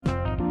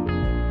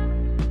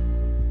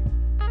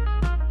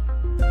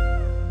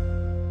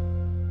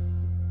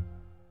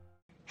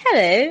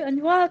Hello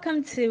and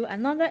welcome to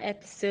another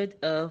episode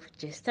of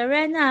Just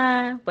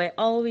Arena, where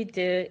all we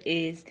do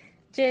is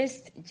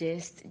just.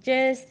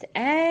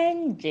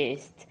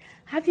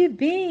 Have you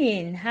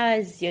been?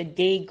 How's your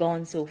day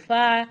gone so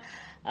far?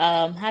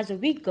 How's your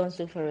week gone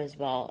so far as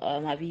well?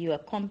 Have you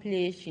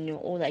accomplished,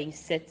 all that you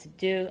set to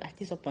do, at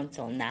least up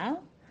until now?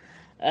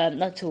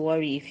 Not to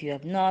worry if you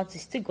have not. You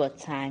still got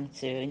time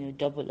to,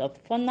 double up.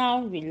 For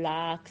now,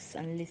 relax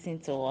and listen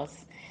to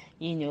us.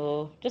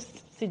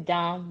 Just sit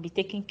down, be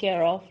taken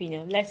care of.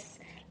 Let's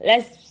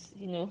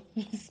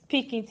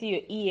speak into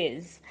your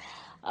ears.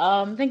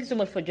 Thank you so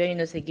much for joining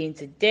us again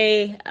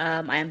today.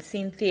 I am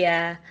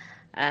Cynthia.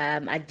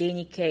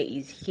 Adenike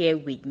is here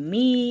with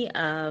me.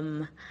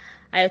 Ayotunde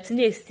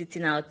is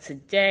sitting out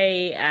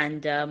today,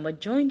 and we're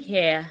joined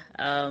here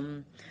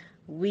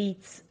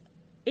with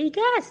a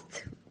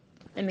guest.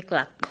 Let me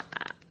clap.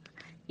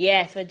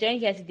 Yes, we're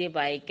joined here today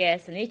by a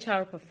guest, an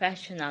HR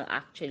professional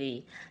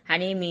actually. Her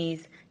name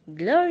is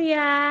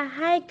Gloria.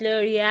 Hi,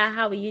 Gloria.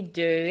 How are you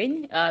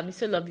doing? It's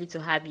so lovely to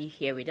have you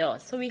here with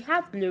us. So we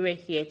have Gloria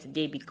here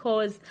today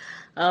because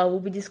we'll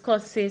be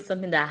discussing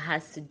something that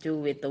has to do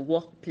with the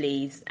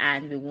workplace,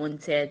 and we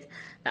wanted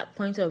that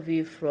point of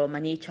view from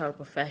an HR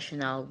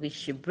professional, which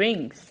she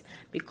brings,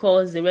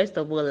 because the rest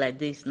of all like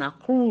this now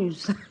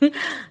cruise,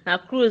 now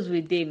cruise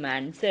with them,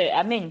 man. So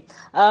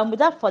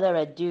without further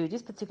ado,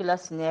 this particular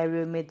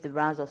scenario made the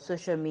rounds of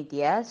social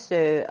media.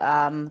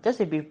 So just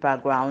a brief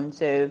background.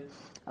 So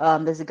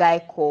there's a guy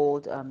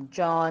called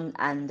John,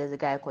 and there's a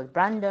guy called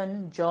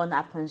Brandon. John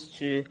happens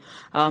to,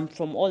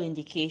 from all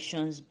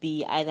indications,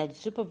 be either the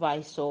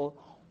supervisor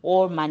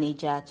or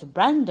manager to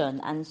Brandon.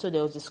 And so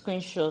there was a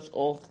screenshot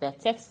of their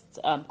text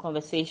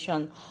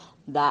conversation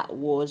that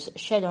was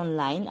shared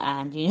online,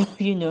 and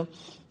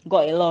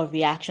got a lot of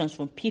reactions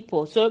from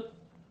people. So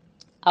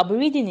I'll be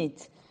reading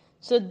it.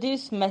 So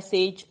this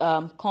message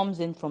comes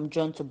in from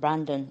John to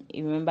Brandon.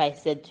 You remember I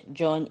said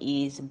John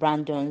is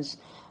Brandon's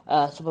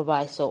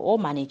supervisor or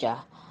manager.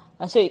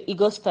 And so it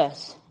goes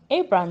first.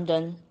 Hey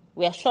Brandon,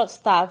 we are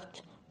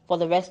short-staffed for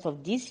the rest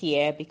of this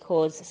year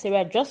because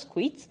Sarah just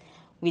quit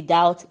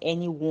without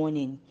any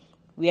warning.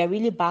 We are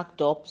really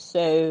backed up,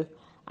 so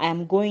I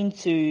am going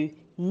to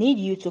need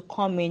you to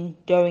come in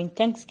during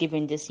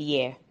Thanksgiving this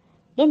year.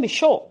 Don't be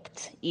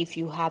shocked if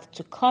you have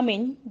to come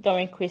in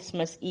during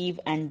Christmas Eve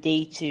and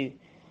day 2.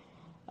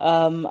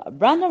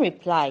 Brandon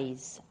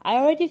replies, I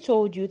already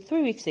told you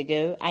 3 weeks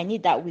ago I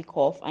need that week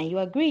off and you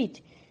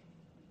agreed.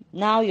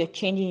 Now you're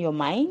changing your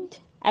mind?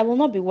 I will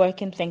not be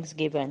working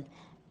Thanksgiving.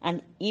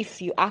 And if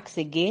you ask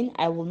again,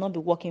 I will not be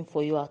working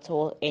for you at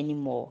all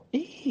anymore.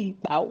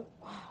 Wow.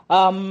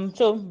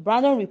 So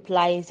Brandon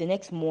replies the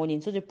next morning.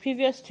 So the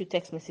previous 2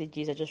 text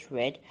messages I just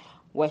read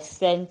were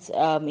sent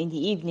in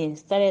the evening,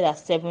 started at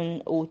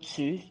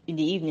 7:02 in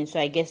the evening. So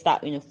I guess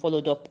that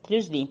followed up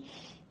closely.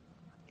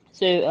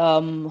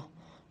 So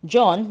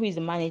John, who is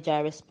the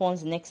manager,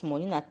 responds the next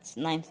morning at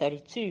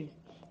 9:32,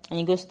 and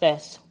he goes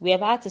thus: we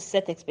have had to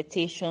set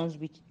expectations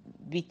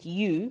with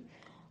you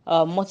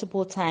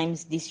multiple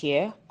times this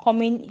year.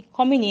 Coming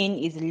in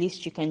is the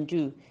least you can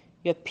do.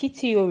 Your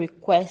PTO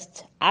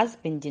request has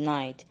been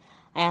denied.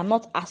 I am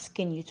not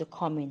asking you to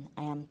come in.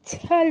 I am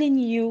telling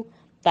you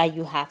that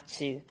you have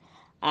to.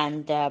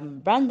 And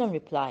Brandon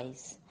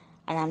replies,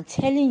 and I'm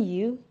telling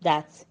you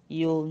that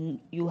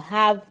you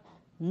have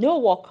no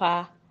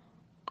worker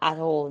at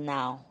all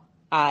now.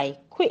 I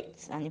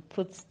quit. And he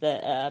puts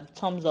the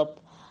thumbs up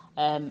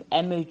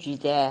emoji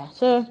there.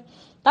 So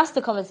that's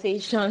the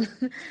conversation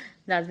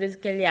that's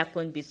basically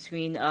happened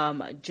between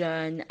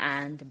John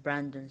and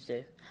Brandon.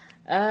 So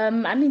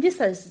this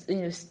has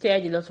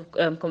stirred a lot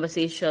of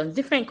conversations,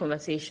 different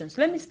conversations.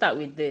 So let me start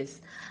with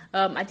this.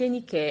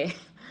 Adenike,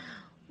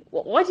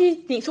 what do you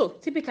think? So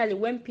typically,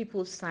 when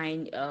people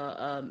sign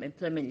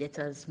employment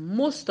letters,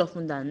 most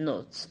often than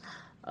not,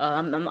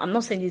 I'm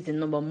not saying this is the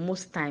number.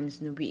 Most times,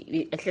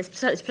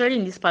 especially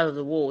in this part of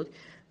the world,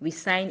 we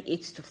sign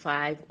 8 to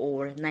 5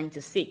 or 9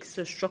 to 6,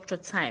 so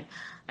structured time.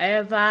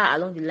 However,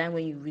 along the line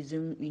when you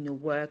resume,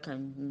 work,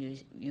 and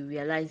you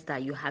realize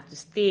that you have to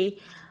stay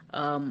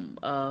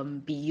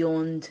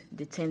beyond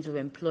the terms of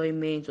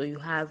employment, or you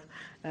have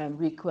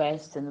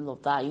requests and all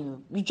of that,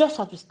 you just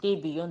have to stay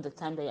beyond the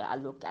time that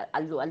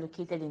you're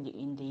allocated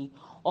in the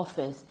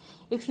office.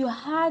 If you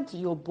had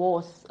your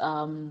boss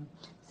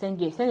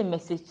send a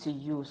message to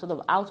you sort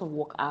of out of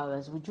work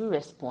hours, would you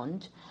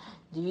respond?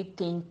 Do you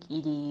think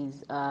it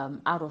is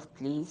out of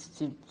place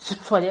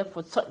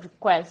for such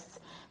requests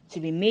to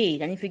be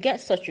made? And if you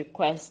get such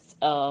requests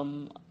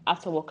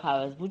after work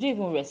hours, would you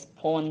even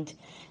respond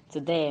to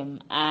them?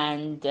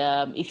 And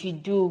if you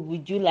do,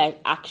 would you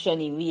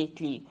action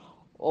immediately,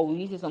 or will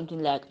you say something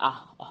like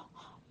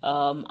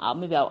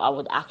maybe I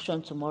would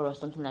action tomorrow or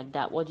something like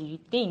that? What do you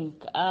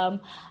think?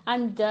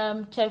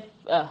 Chef,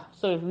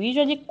 sorry, we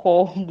usually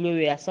call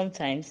Gloria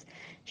sometimes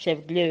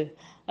Chef Glow.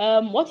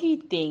 What do you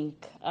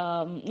think?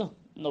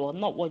 No,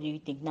 not what do you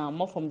think now,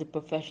 more from the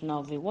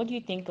professional view. What do you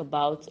think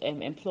about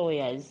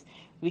employers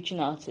reaching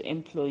out to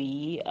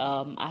employee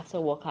after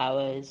work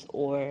hours,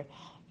 or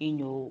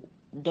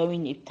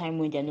during a time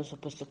when they're not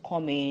supposed to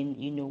come in.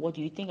 What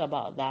do you think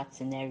about that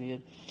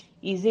scenario?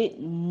 Is it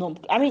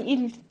not? I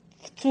mean,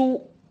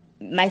 to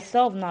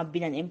myself now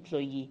being an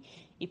employee,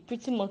 it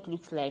pretty much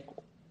looks like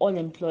all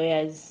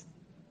employers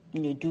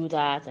do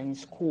that, and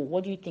it's cool.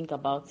 What do you think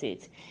about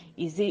it?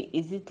 Is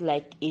it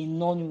like a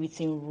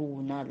non-written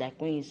rule now, like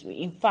when it's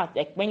in fact,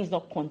 like when it's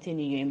not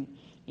contained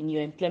in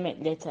your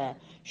employment letter,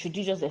 should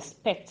you just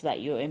expect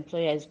that your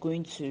employer is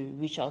going to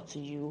reach out to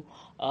you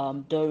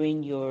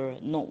during your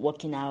not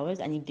working hours?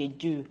 And if they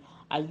do,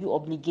 are you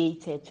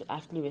obligated to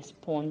actually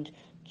respond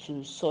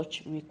to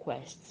such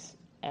requests?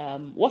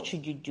 What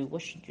should you do?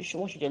 What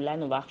should your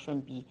line of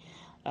action be?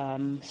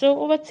 So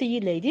over to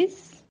you,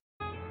 ladies.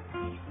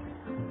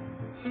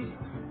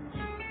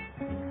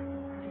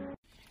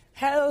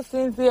 Hello,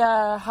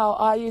 Cynthia. How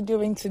are you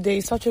doing today?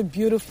 Such a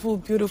beautiful,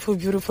 beautiful,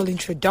 beautiful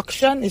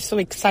introduction. It's so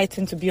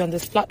exciting to be on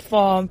this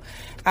platform.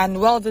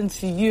 And well done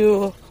to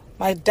you,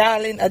 my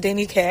darling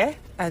Adenike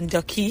and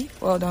Ducky.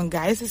 Well done,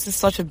 guys. This is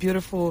such a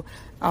beautiful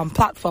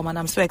platform, and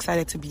I'm so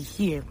excited to be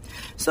here.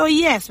 So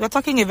yes, we're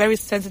talking a very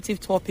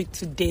sensitive topic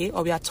today,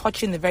 or we are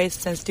touching a very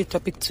sensitive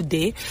topic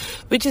today,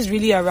 which is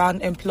really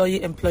around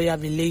employee-employer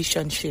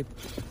relationship,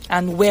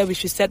 and where we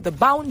should set the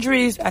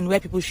boundaries and where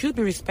people should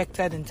be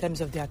respected in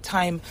terms of their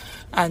time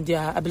and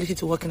their ability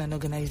to work in an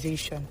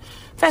organization.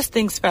 First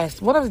things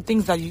first, one of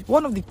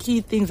the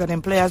key things that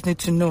employers need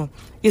to know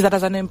is that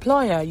as an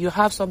employer, you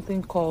have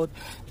something called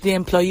the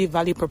employee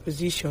value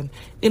proposition.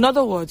 In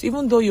other words,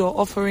 even though you're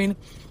offering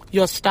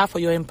your staff or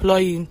your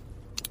employee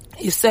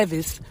a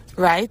service,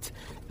 right?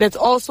 There's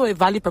also a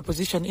value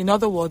proposition. In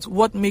other words,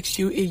 what makes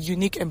you a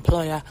unique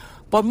employer?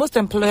 But most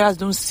employers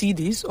don't see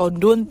this or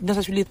don't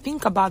necessarily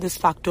think about this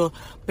factor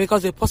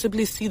because they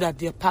possibly see that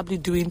they're probably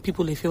doing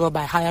people a favor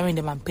by hiring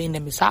them and paying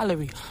them a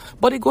salary.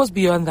 But it goes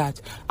beyond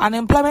that. An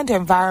employment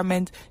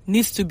environment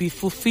needs to be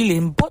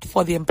fulfilling both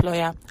for the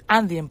employer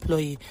and the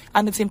employee.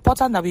 And it's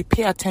important that we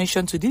pay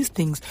attention to these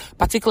things,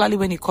 particularly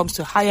when it comes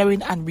to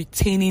hiring and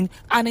retaining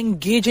and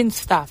engaging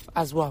staff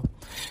as well.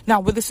 Now,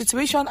 with the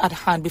situation at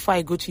hand, before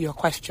I go to your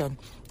question,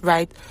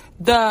 right,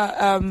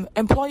 the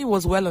employee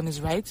was well on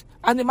his right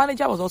and the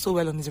manager was also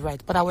well on his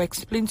right, but I will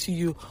explain to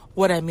you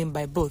what I mean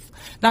by both.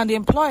 Now, the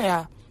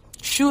employer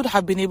should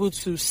have been able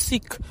to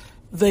seek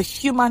the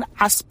human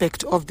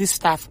aspect of this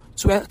staff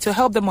to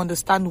help them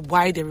understand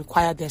why they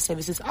require their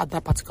services at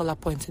that particular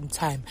point in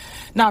time.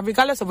 Now,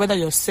 regardless of whether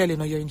you're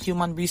selling or you're in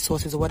human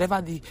resources or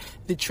whatever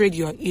the trade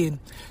you're in,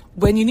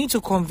 when you need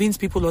to convince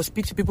people or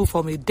speak to people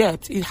from a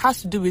depth, it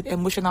has to do with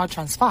emotional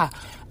transfer.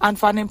 And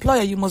for an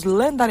employer, you must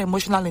learn that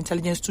emotional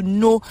intelligence to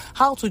know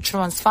how to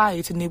transfer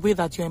it in a way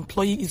that your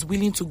employee is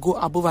willing to go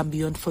above and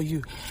beyond for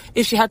you.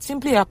 If she had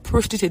simply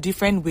approached it a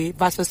different way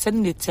versus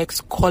sending a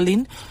text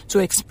calling to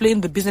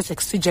explain the business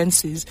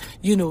exigencies,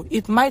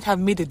 it might have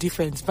made a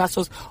difference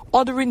versus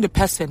ordering the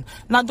person.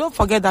 Now, don't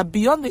forget that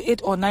beyond the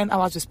 8 or 9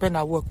 hours we spend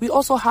at work, we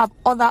also have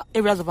other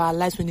areas of our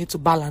lives we need to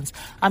balance.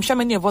 I'm sure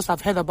many of us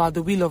have heard about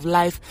the Wheel of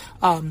Life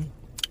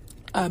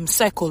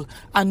circle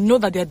and know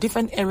that there are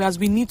different areas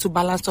we need to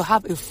balance to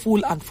have a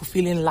full and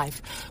fulfilling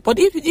life. But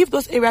if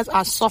those areas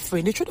are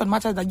suffering, the truth of the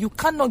matter is that you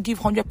cannot give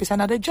 100%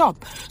 at a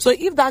job. So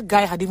if that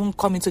guy had even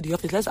come into the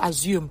office, let's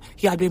assume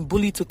he had been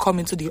bullied to come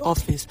into the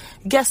office,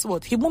 guess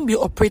what? He won't be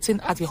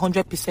operating at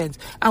 100%.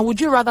 And would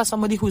you rather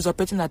somebody who is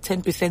operating at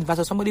 10%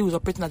 versus somebody who is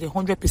operating at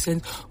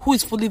 100% who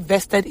is fully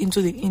vested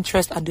into the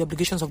interest and the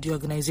obligations of the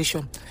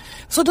organization?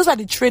 So those are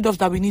the trade-offs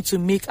that we need to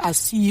make as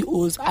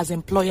CEOs, as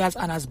employers,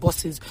 and as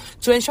bosses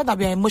to ensure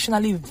that we are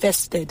emotionally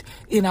vested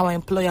in our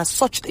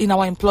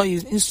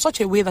employees in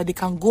such a way that they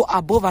can go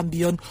above and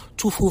beyond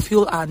to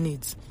fulfill our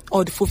needs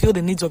or to fulfill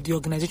the needs of the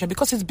organization,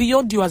 because it's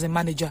beyond you as a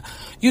manager.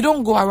 You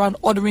don't go around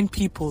ordering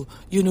people,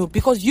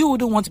 because you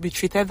wouldn't want to be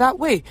treated that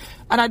way.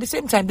 And at the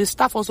same time, the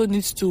staff also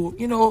needs to,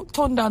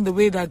 tone down the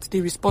way that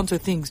they respond to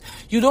things.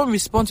 You don't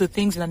respond to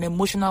things in an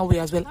emotional way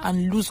as well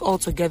and lose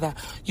altogether.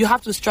 You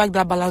have to strike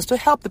that balance to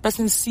help the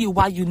person see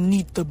why you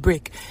need the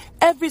break.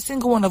 Every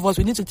single one of us,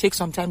 we need to take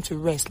some time to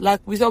rest. Like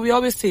we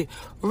always say,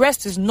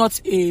 rest is not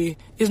a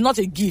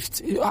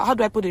gift. How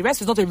do I put it?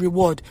 Rest is not a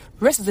reward.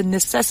 Rest is a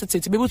necessity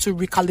to be able to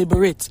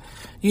recalibrate.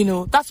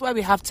 That's why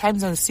we have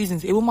times and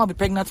seasons. A woman will be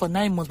pregnant for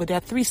 9 months, but there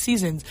are 3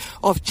 seasons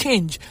of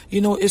change.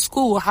 A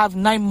school will have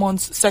 9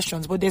 months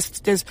sessions, but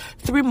there's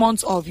 3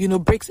 months of,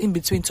 breaks in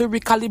between to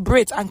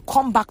recalibrate and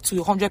come back to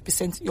your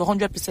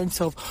 100%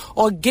 self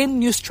or gain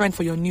new strength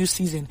for your new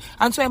season.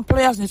 And so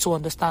employers need to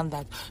understand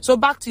that. So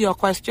back to your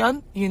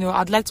question,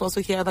 I'd like to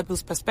also hear other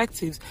people's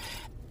perspectives.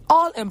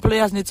 All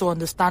employers need to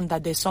understand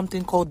that there's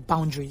something called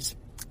boundaries.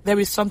 There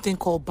is something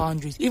called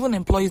boundaries. Even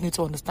employees need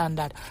to understand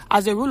that.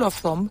 As a rule of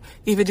thumb,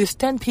 if it is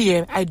 10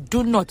 p.m., I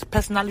do not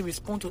personally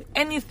respond to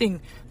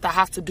anything that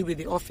has to do with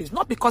the office.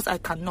 Not because I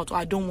cannot or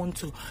I don't want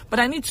to, but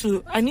I need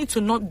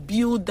to not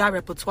build that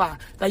repertoire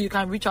that you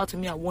can reach out to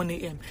me at 1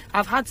 a.m.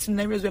 I've had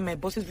scenarios where my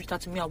bosses reached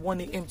out to me at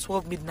 1 a.m.,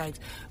 12 midnight,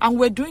 and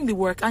we're doing the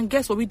work. And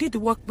guess what? We did the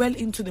work well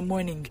into the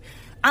morning.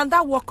 And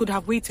that work could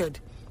have waited.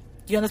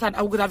 You understand?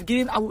 We could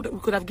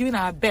have given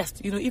our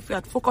best, if we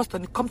had focused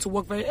on it, come to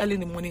work very early in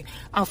the morning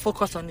and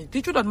focus on it.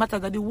 The truth of the matter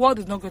is that the world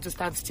is not going to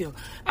stand still.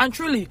 And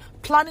truly,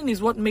 planning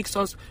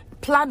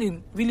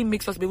really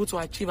makes us be able to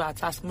achieve our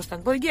task most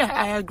times. But yeah,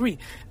 I agree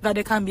that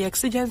there can be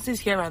exigencies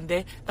here and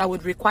there that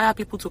would require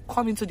people to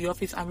come into the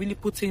office and really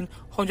put in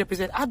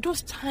 100%. At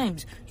those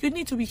times, you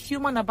need to be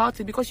human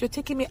about it, because you're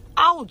taking me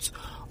out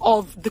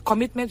of the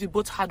commitment we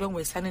both had when we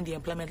were signing the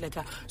employment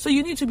letter. So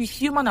you need to be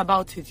human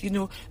about it.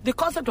 The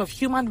concept of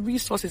human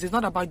resources is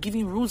not about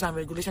giving rules and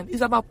regulations.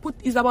 It's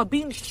about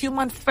being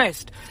human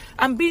first.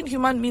 And being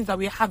human means that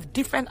we have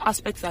different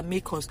aspects that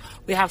make us.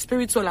 We have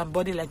spirit, soul, and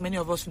body, like many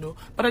of us know.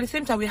 But at the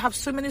same time, we have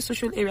so many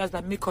social areas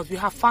that make us. We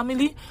have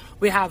family,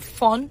 we have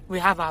fun, we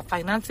have our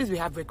finances, we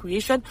have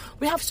recreation.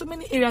 We have so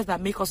many areas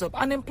that make us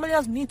up. And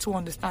employers need to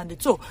understand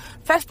it. So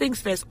first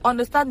things first,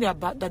 understand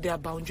that there are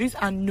boundaries.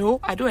 And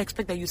no, I don't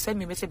expect that you send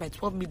me a message by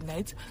 12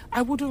 midnight.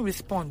 I wouldn't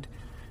respond,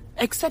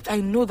 except I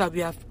know that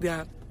we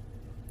are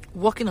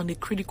working on a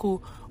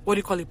critical,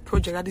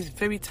 project that is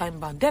very time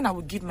bound. Then I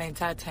would give my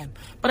entire time.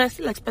 But I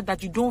still expect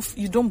that you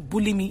don't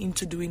bully me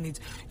into doing it.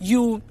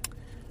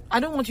 I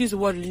don't want to use the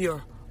word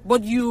lure,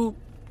 but you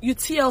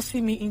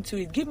TLC me into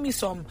it. Give me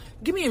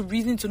a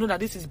reason to know that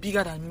this is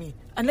bigger than me,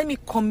 and let me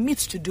commit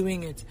to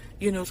doing it.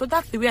 So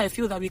that's the way I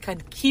feel that we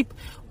can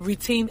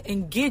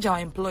engage our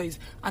employees,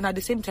 and at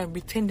the same time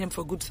retain them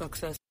for good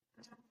success.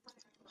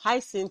 Hi,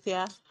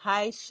 Cynthia.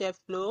 Hi, Chef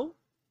Flo.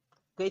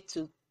 Great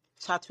to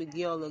chat with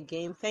you all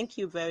again. Thank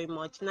you very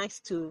much. Nice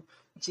to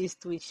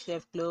gist with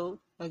Chef Flo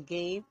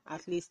again,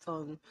 at least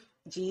on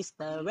Gist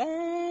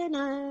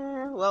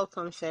Arena.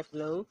 Welcome, Chef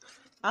Flo.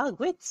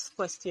 Great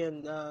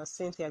question,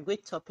 Cynthia.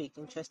 Great topic,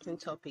 interesting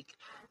topic.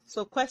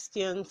 So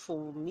question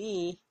for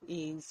me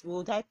is,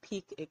 would I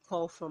pick a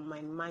call from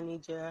my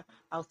manager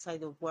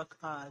outside of work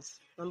hours?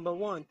 Number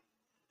one,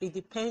 it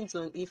depends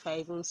on if I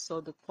even saw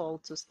the call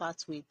to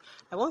start with.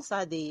 I once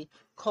had a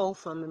call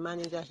from a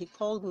manager. He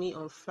called me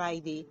on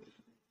Friday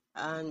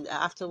and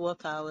after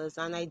work hours,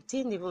 and I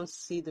didn't even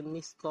see the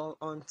missed call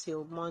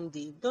until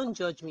Monday. Don't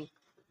judge me.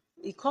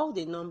 He called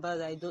a number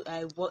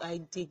that I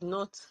did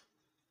not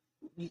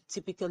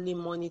typically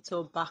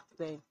monitor back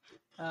then,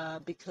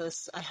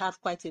 because I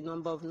have quite a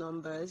number of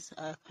numbers.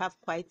 I have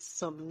quite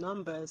some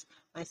numbers.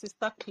 My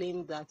sister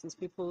claimed that it's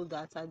people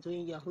that are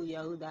doing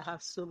Yahoo that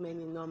have so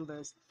many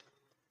numbers.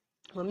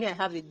 For me, I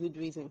have a good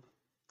reason.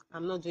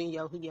 I'm not doing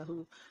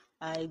Yahoo.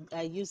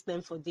 I use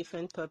them for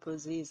different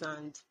purposes,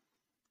 and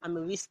I'm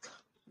a risk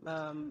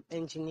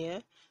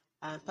engineer,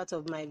 and part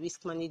of my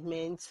risk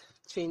management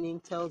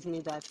training tells me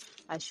that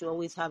I should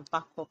always have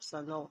backups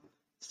and all.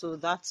 So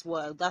that's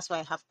why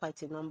I have quite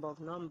a number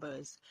of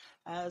numbers.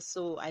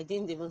 So I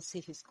didn't even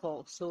see his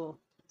call. So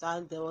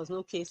there was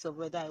no case of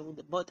whether I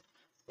would. But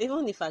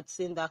even if I'd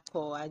seen that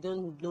call, I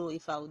don't know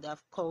if I would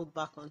have called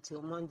back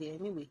until Monday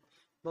anyway.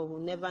 But we'll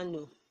never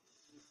know.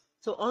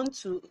 So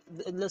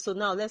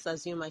now let's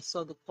assume I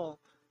saw the call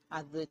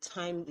at the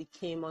time it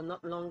came or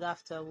not long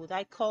after. Would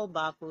I call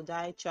back? Would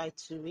I try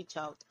to reach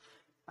out?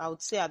 I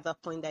would say at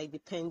that point that it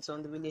depends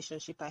on the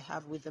relationship I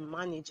have with the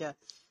manager.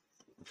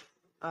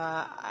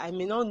 I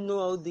may not know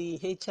all the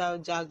HR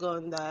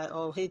jargon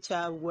or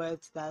HR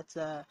words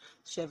that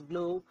Chef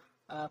Flo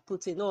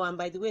put in. Oh, and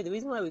by the way, the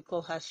reason why we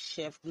call her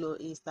Chef Flo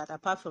is that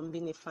apart from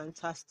being a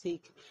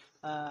fantastic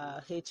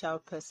HR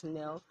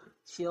personnel,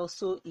 she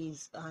also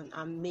is an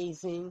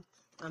amazing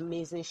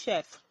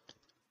chef.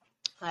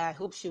 I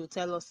hope she will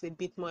tell us a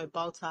bit more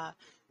about her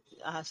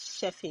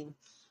chefing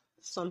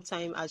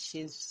sometime as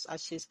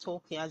she's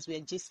talking, as we're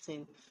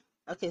gisting.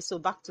 Okay, so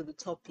back to the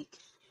topic.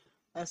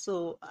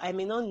 So I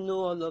may not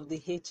know all of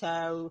the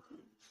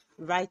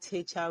right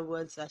HR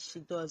words that she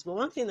does, but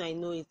one thing I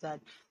know is that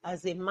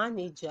as a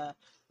manager,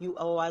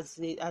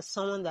 as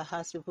someone that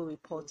has people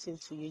reporting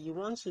to you, you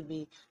want to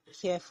be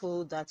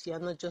careful that you are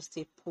not just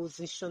a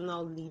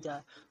positional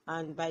leader.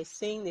 And by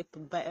saying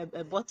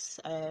what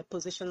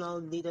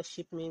positional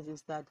leadership means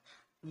is that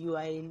you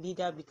are a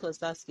leader because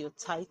that's your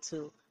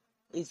title.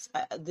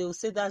 They'll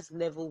say that's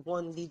level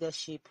 1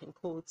 leadership in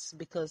quotes,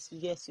 because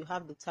yes, you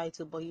have the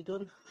title, but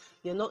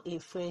you're not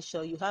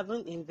influential. You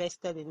haven't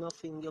invested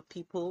enough in your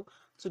people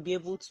to be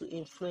able to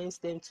influence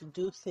them to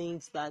do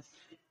things that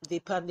they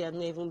probably are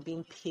not even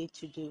being paid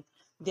to do.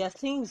 There are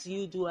things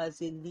you do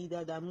as a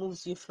leader that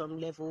moves you from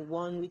level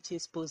 1, which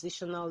is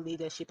positional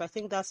leadership. I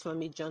think that's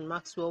from a John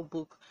Maxwell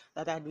book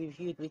that I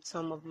reviewed with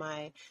some of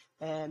my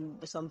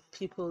some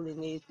people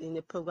in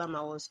a program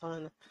I was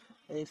on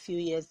a few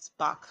years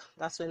back.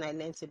 That's when I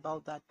learned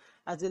about that.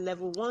 As a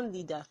level 1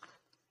 leader,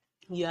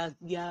 you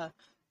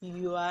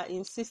are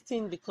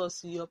insisting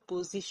because your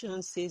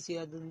position says you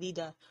are the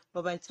leader,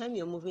 but by the time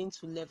you're moving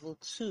to level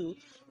 2,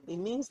 it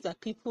means that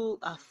people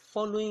are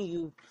following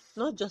you,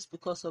 not just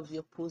because of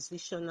your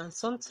position. And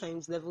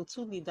sometimes level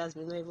 2 leaders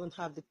may not even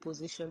have the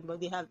position, but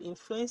they have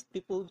influenced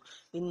people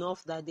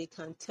enough that they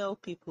can tell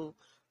people,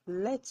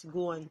 let's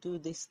go and do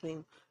this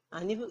thing.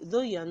 And even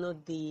though you are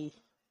not the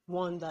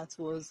one that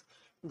is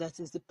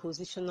the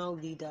positional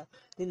leader,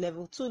 the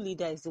level 2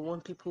 leader is the one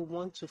people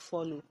want to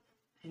follow.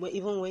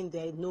 even when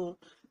there are no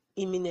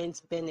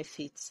imminent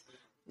benefits.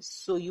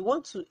 So you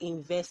want to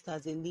invest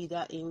as a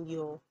leader in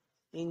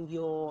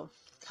your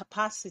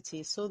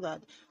capacity so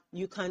that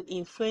you can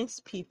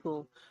influence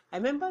people. I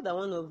remember that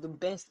one of the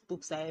best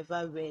books I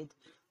ever read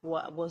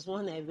was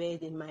one I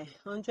read in my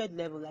 100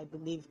 level, I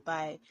believe,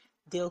 by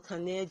Dale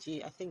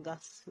Carnegie. I think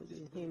that's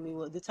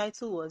him. The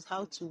title was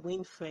How to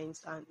Win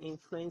Friends and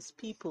Influence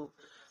People.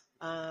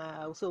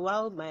 So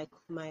while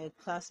my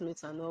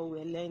classmates and all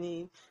were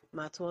learning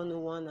Math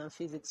 101 and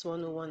Physics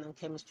 101 and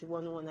Chemistry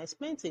 101, I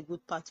spent a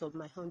good part of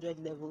my 100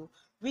 level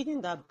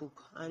reading that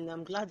book, and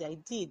I'm glad I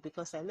did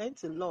because I learned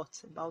a lot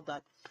about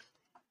that.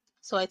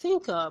 So I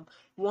think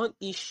one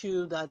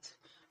issue that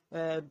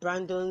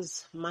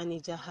Brandon's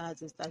manager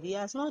has is that he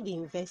has not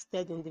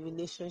invested in the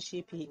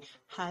relationship he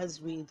has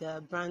with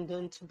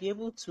Brandon to be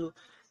able to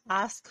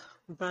ask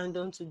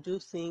Brandon to do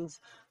things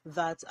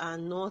that are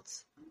not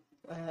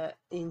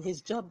in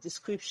his job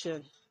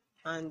description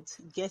and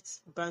get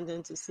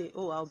Brandon to say,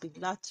 oh, I'll be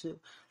glad to.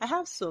 I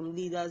have some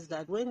leaders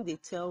that when they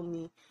tell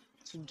me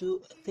to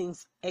do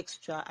things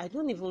extra, I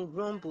don't even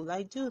grumble,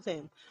 I do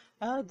them.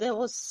 There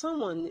was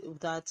someone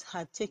that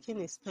had taken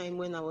his time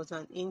when I was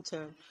an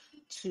intern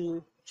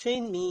to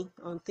train me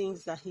on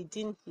things that he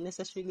didn't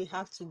necessarily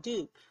have to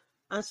do.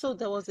 And so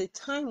there was a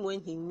time when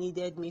he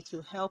needed me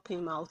to help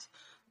him out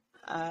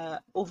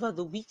over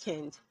the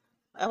weekend.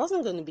 I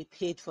wasn't going to be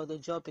paid for the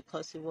job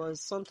because it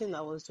was something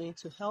I was doing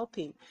to help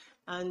him.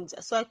 And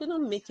so I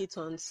couldn't make it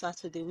on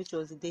Saturday, which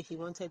was the day he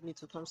wanted me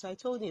to come. So I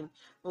told him,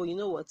 oh, you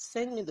know what,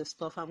 send me the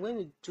stuff. I'm going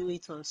to do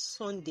it on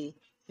Sunday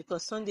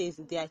because Sunday is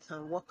the day I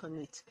can work on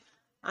it.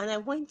 And I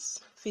went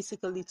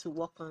physically to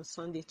work on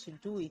Sunday to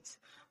do it.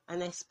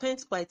 And I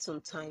spent quite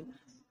some time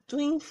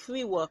doing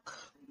free work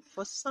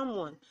for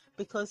someone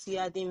because he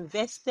had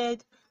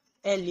invested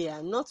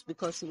earlier, not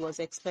because he was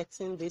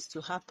expecting this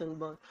to happen,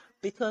 but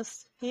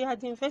because he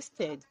had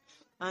invested.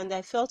 And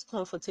I felt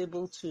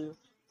comfortable to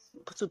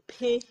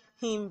pay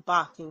him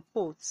back, in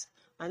quotes,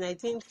 and I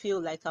didn't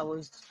feel like I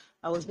was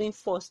being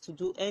forced to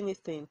do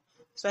anything.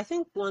 So I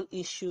think one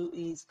issue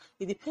is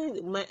it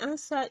depends. My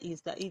answer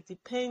is that it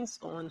depends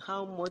on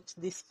how much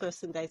this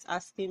person that is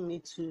asking me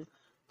to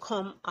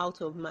come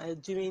out of my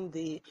during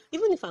the,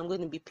 even if I'm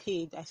going to be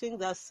paid, I think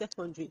that's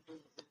secondary.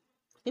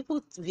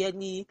 People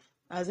really,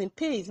 as in,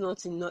 pay is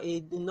not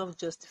enough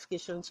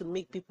justification to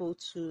make people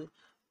to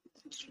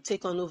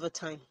take on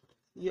overtime.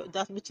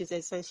 That which is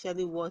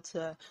essentially what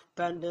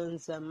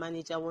Brandon's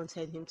manager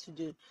wanted him to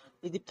do.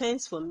 It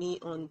depends for me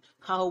on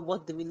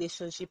what the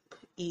relationship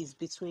is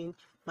between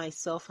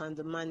myself and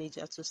the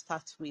manager to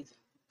start with.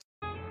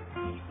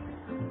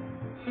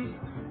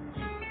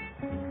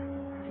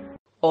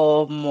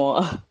 Or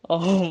more or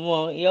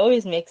more. It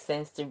always makes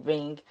sense to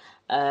bring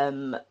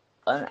an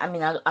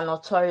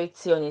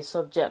authority on a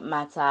subject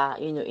matter,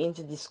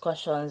 into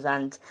discussions,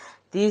 and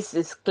this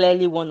is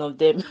clearly one of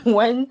them.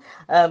 When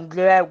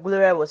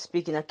Gloria was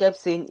speaking, I kept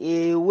saying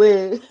a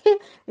way.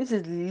 This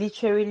is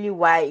literally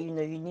why you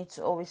need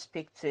to always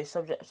speak to a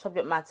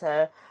subject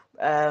matter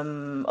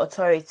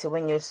authority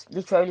when you're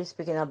literally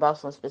speaking about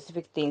some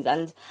specific things.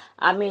 And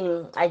I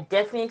mean, I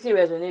definitely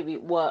resonate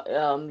with what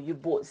you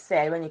both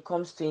said when it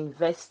comes to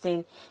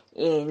investing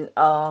in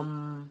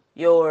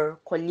your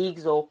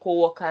colleagues or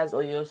co-workers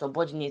or your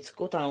subordinates,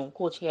 quote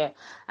unquote. Here,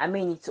 I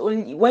mean, it's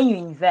only when you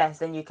invest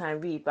then you can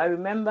reap. I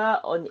remember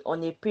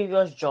on a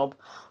previous job,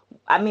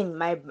 I mean,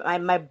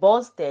 my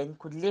boss then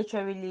could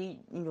literally,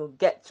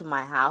 get to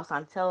my house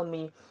and tell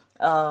me,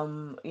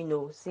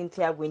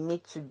 Cynthia, we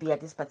need to be at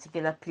this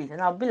particular place.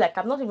 And I'll be like,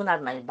 I'm not even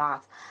at my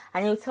bath.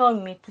 And he'll tell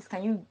me, please,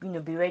 can you,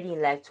 be ready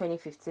in like 20,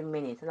 15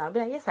 minutes? And I'll be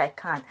like, yes, I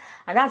can.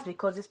 And that's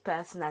because this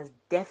person has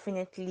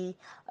definitely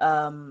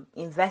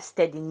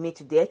invested in me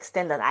to the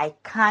extent that I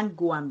can't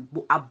go and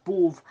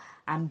above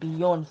and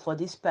beyond for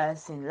this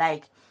person.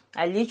 Like,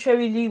 I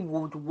literally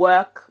would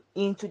work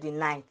into the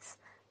night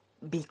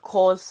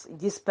because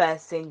this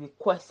person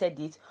requested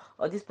it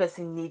or this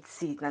person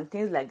needs it and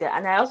things like that.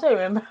 And I also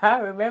remember I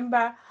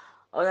remember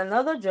on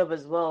another job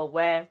as well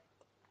where,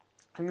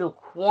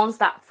 look, once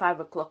that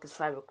 5 o'clock is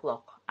 5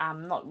 o'clock,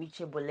 I'm not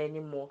reachable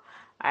anymore.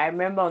 I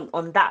remember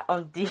on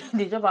the,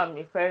 the job I'm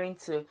referring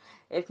to,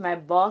 if my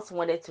boss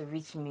wanted to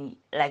reach me,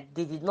 like,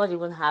 they did not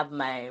even have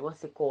my,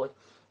 what's it called,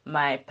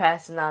 my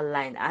personal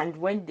line. And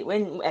when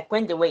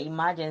there were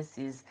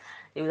emergencies,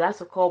 they would have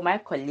to call my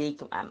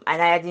colleague, and I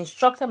had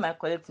instructed my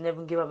colleague to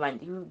never give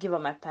her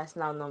my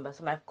personal number.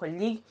 So my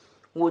colleague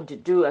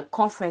would do a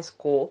conference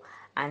call,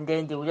 and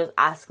then they would just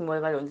ask me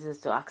whatever they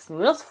wanted to ask me. It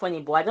was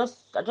funny, but I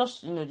just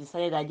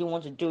decided I didn't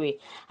want to do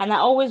it. And I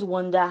always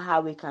wonder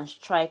how we can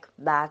strike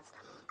that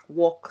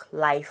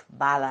work-life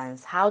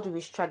balance. How do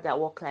we strike that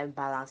work-life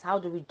balance? How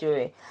do we do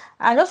it?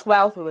 And just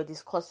while we were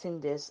discussing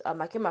this,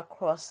 I came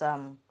across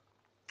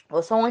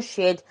or someone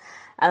shared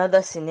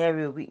another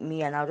scenario with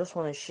me, and I just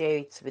want to share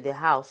it with the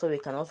house so we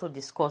can also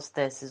discuss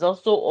this. It's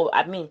also,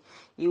 I mean,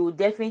 it will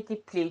definitely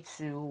play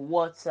to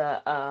what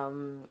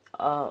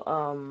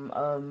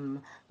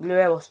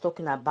Gloria was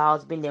talking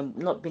about,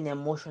 not being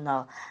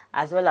emotional,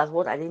 as well as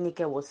what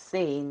Adenike was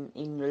saying,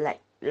 like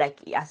like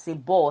as a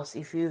boss,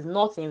 if you've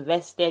not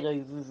invested or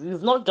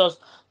you've not just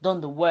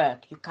done the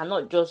work, you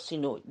cannot just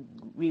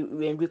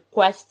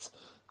request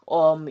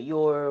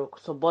your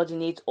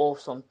subordinate of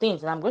some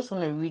things. And I'm just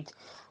going to read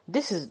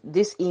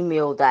this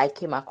email that I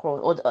came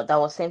across, or that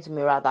was sent to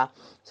me rather.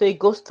 So it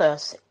goes to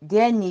us: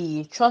 Dear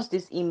Nii, trust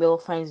this email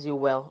finds you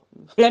well.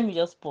 Let me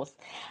just post.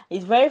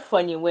 It's very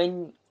funny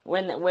when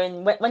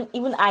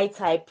even I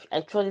type,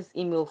 I trust this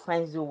email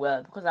finds you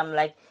well, because I'm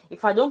like,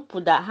 if I don't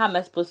put that, how am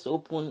I supposed to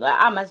open?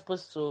 How am I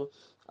supposed to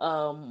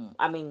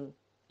I mean,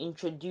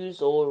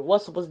 introduce, or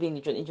what's supposed to be in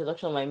the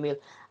introduction of my mail?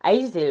 I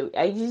use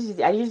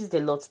it a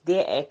lot.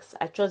 Dear X,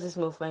 I trust this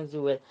mail finds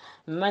you well.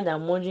 Mind,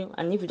 I'm wondering,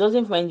 and if it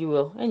doesn't find you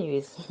well,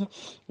 anyways,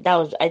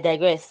 I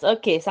digress.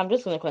 Okay, so I'm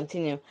just gonna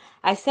continue.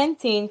 I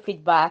sent in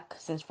feedback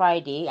since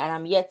Friday, and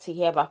I'm yet to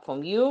hear back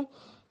from you,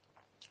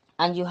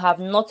 and you have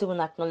not even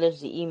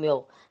acknowledged the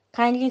email.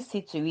 Kindly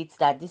see to it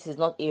that this is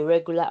not a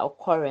regular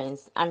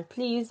occurrence, and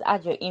please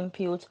add your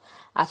input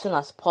as soon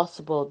as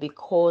possible,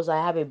 because I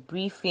have a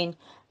briefing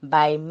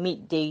by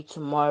midday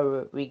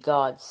tomorrow.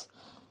 Regards.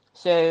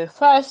 So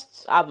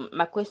first,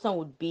 my question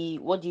would be,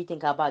 what do you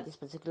think about this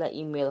particular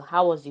email?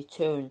 How was the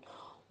tone?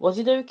 Was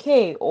it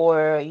okay,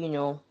 or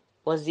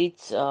was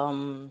it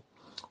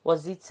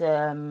was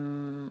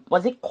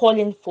it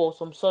calling for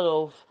some sort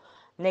of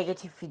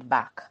negative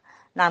feedback?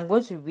 Now I'm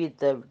going to read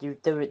the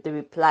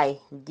reply.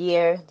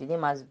 Dear, the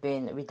name has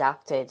been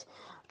redacted.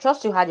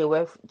 Trust you had a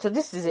well. So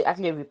this is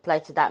actually a reply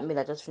to that mail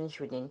I just finished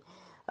reading.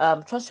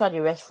 Trust you had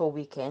a restful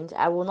weekend.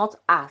 I will not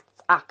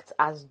act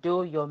as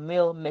though your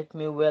mail met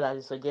me well as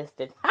you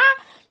suggested.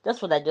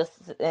 That's what I just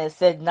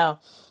said now.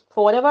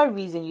 For whatever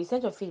reason, you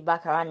sent your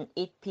feedback around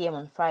 8 p.m.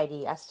 on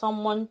Friday. As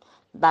someone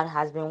that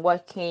has been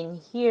working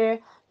here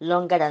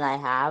longer than I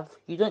have,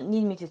 you don't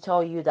need me to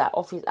tell you that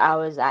office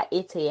hours are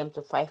 8 a.m.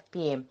 to 5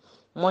 p.m.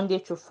 Monday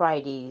through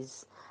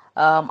Fridays.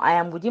 I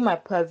am within my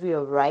purview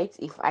of rights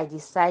if I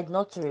decide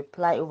not to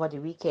reply over the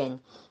weekend.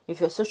 If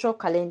your social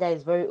calendar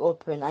is very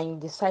open and you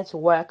decide to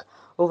work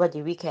over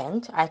the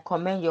weekend, I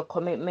commend your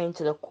commitment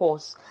to the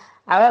course.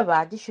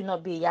 However, this should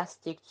not be a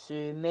yardstick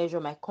to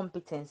measure my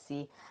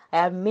competency. I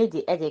have made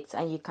the edict,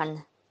 and you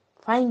can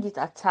find it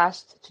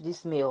attached to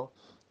this mail.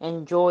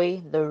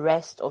 Enjoy the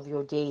rest of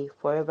your day,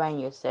 forever in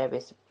your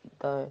service.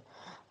 The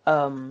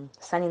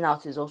signing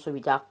out is also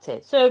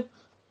redacted. So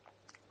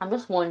I'm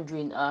just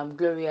wondering,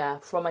 Gloria,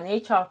 from an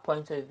HR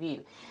point of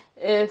view,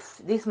 if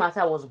this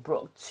matter was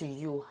brought to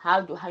you,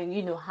 how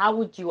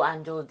would you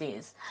handle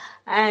this?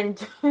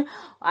 And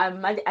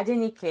I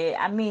didn't care.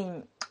 I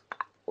mean,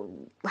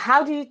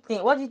 how do you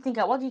think? What do you think?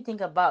 What do you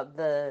think about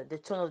the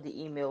tone of the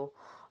email?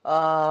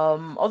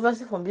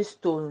 Obviously, from this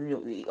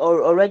tone,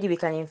 or already we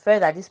can infer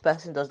that this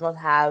person does not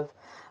have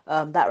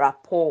that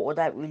rapport or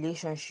that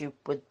relationship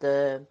with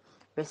the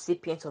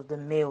recipient of the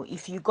mail.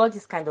 If you got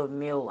this kind of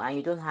mail and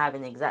you don't have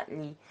an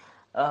exactly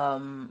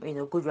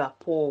good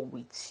rapport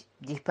with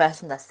the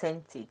person that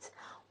sent it,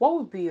 what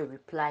would be your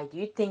reply? Do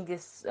you think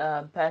this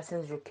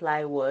person's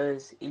reply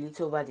was a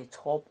little over the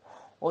top,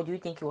 or do you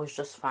think it was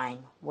just fine?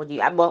 What do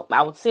you? Well,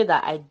 I would say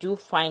that I do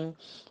find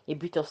a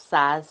bit of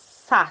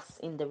sass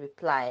in the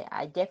reply.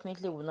 I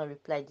definitely would not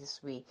reply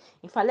this way.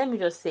 In fact, let me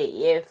just say,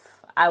 if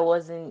I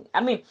wasn't, I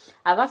mean,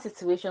 I've had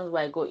situations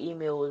where I got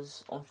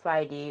emails on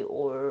Friday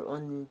or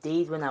on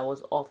days when I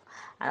was off,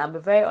 and I'll be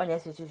very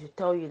honest with you to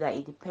tell you that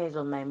it depends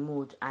on my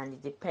mood, and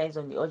it depends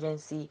on the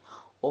urgency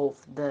of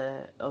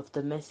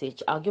the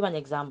message. I'll give an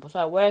example. So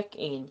I work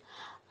in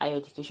higher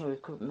education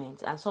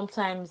recruitment, and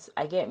sometimes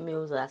I get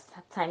mails that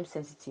are time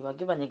sensitive. I'll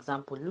give an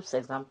example, loose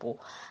example.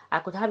 I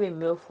could have a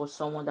mail for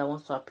someone that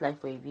wants to apply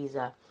for a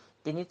visa.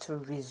 They need to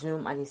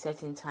resume at a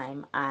certain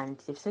time, and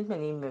they've sent me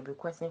an email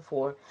requesting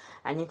for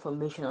an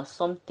information or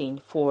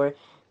something, for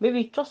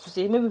maybe just to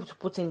say, maybe to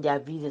put in their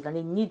visas, and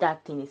they need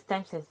that thing. It's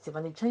time sensitive,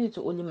 and they change it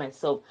to only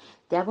myself.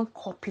 They haven't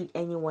copied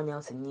anyone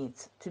else in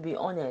it, to be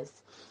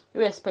honest.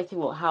 Irrespective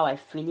of how I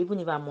feel, even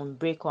if I'm on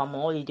break or I'm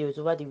on holidays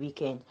over the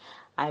weekend,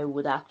 I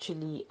would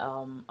actually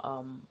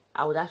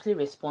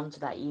respond to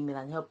that email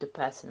and help the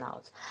person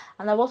out.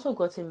 And I've also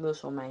gotten mails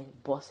from my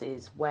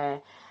bosses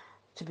where,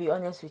 to be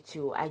honest with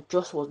you, I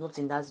just was not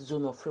in that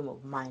zone of frame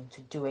of mind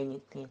to do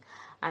anything.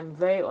 And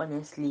very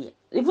honestly,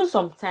 even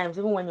sometimes,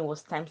 even when it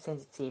was time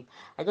sensitive,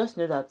 I just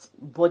know that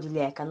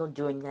bodily I cannot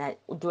do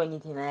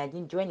anything, and I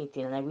didn't do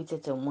anything, and I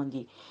waited till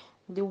Monday.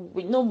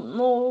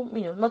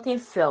 No, nothing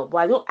fell.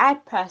 But I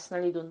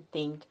personally don't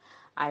think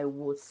I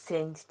would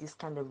send this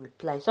kind of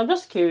reply. So I'm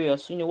just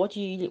curious, what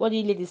do you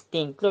ladies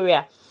think?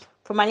 Gloria,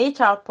 from an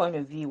HR point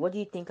of view, what do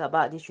you think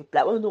about this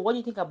reply? Well, no, what do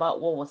you think about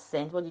what was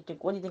sent? What do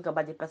you think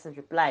about the person's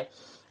reply?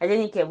 I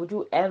didn't care. Would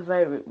you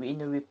ever,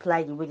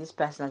 reply the way this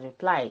person has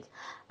replied?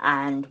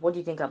 And what do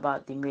you think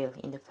about the mail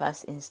in the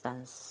first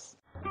instance?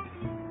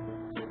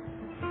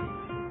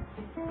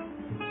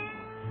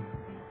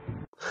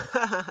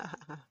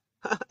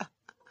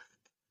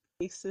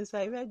 Since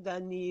I read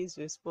Danny's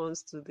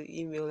response to the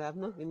email, I've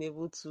not been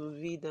able to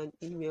read an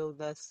email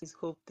that says,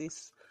 hope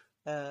this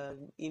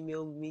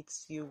email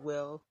meets you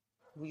well.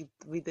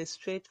 with a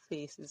straight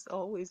face. It's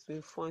always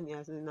been funny,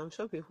 as in, I'm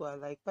sure people are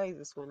like, why is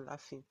this one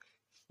laughing?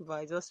 But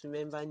I just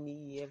remember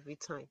Niyi every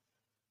time.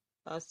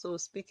 So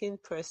speaking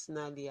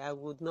personally, I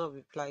would not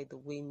reply the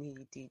way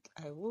Niyi did.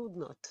 I would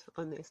not,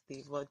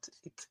 honestly, but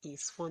it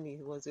is funny.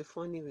 It was a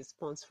funny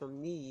response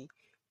from Niyi.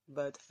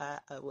 But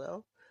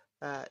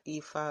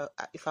if I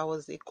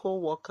was a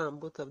co-worker and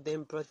both of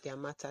them brought their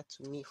matter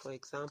to me, for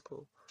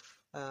example,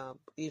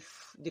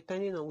 if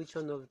depending on which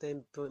one of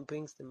them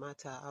brings the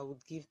matter, I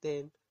would give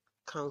them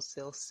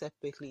counsel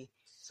separately.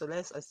 So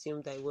let's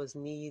assume that it was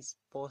Niyi's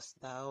boss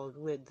that, or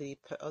the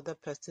other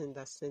person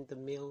that sent the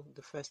mail,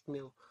 the first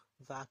mail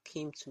that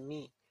came to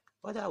me.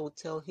 What I would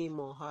tell him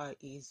or her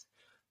is,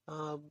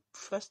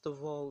 first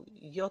of all,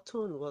 your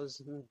tone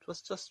was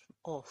just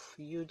off.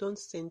 You don't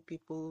send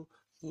people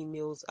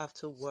emails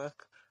after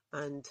work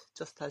and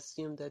just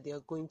assume that they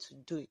are going to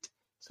do it.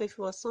 So if it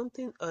was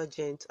something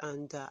urgent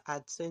and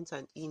I'd sent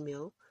an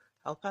email,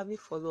 I'll probably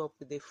follow up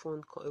with a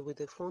phone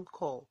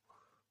call,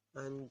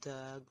 and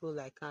go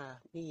like,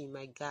 me,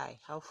 my guy,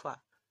 how far?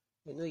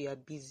 I know you're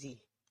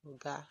busy.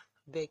 Oga,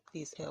 beg,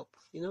 please help.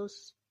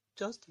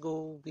 Just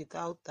go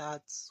without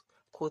that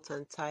coat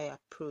and tie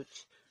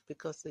approach,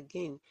 because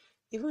again,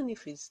 even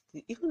if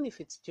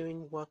it's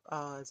during work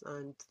hours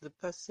and the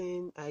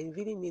person, I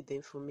really need the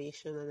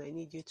information and I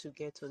need you to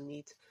get on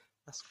it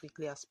as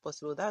quickly as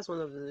possible. That's one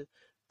of the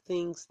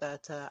things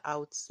that I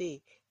would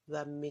say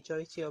the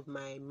majority of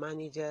my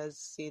managers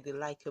say they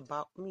like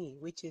about me,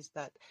 which is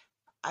that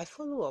I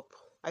follow up.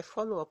 I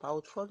follow up. I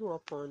would follow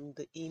up on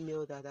the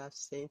email that I've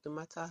sent, no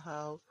matter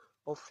how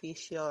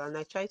official, and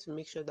I try to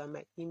make sure that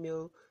my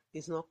email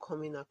is not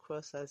coming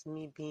across as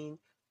me being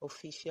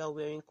official,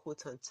 wearing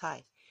coat and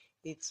tie.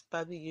 It's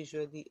probably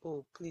usually,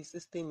 oh, please,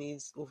 this thing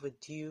is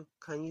overdue.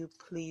 Can you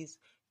please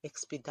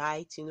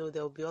expedite?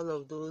 There'll be all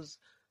of those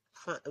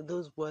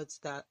words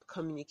that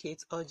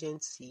communicate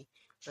urgency,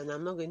 and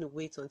I'm not going to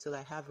wait until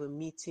I have a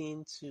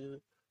meeting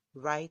to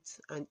write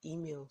an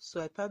email.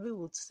 So I probably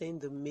would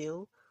send the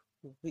mail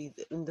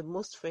in the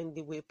most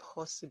friendly way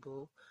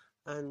possible,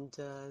 and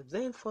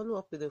then follow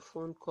up with a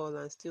phone call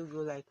and still go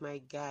like, my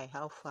guy,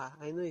 how far?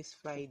 I know it's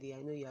Friday.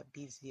 I know you're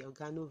busy.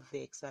 Organo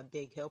vex, I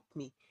beg, help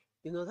me.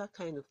 That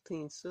kind of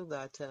thing, so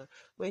that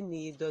when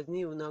he doesn't,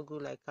 he will not go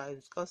like,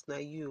 it's because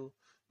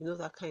now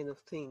that kind of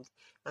thing.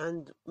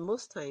 And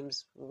most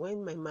times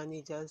when my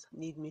managers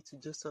need me to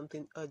do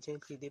something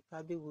urgently, they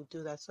probably will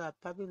do that. So I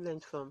probably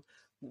learned from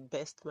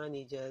best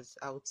managers,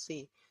 I would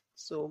say.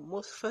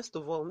 So first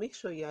of all, make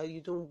sure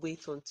you don't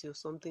wait until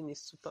something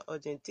is super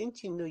urgent.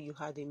 Didn't you know you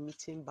had a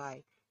meeting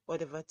by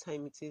whatever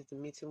time it is the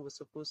meeting was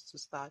supposed to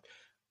start?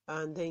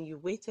 And then you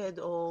waited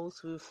all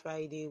through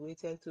Friday,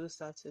 waited through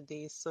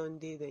Saturday,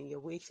 Sunday, then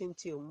you're waiting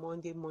till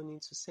Monday morning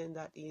to send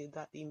that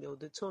email.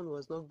 The tone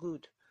was not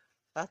good.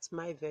 That's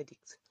my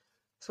verdict.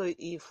 So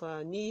if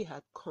Niyi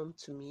had come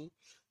to me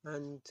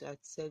and had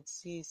said,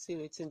 see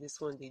waiting this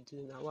one they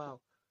do now,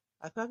 wow,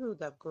 I probably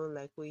would have gone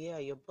like, well, yeah,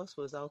 your boss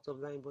was out of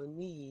line, but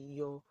Niyi,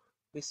 your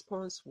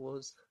response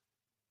was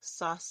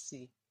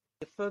sassy.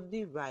 You're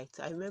probably right.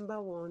 I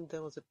remember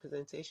there was a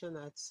presentation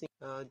I'd seen,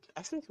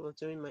 I think it was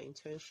during my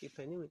internship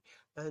anyway,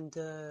 and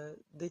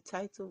the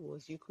title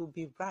was, you could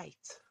be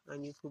right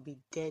and you could be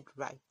dead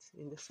right,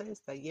 in the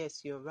sense that,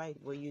 yes, you're right,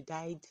 but you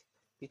died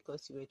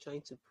because you were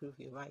trying to prove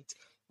you're right.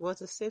 It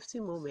was a safety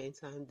moment,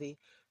 and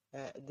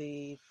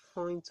the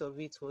point of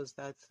it was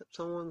that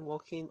someone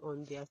walking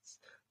on their,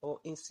 or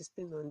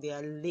insisting on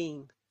their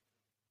lane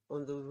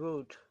on the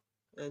road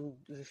and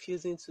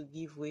refusing to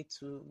give way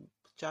to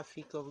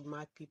traffic of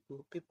mad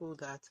people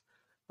that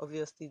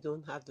obviously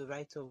don't have the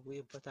right of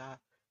way but are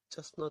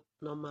just not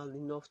normal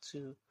enough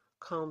to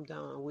calm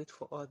down and wait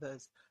for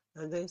others.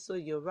 And then so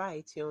you're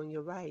right, you're on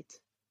your right,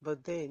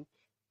 but then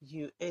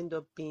you end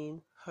up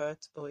being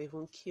hurt or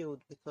even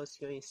killed because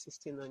you're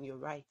insisting on your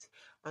right.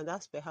 And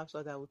that's perhaps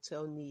what I would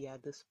tell Niyi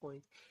at this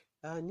point.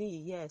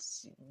 Niyi,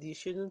 yes, the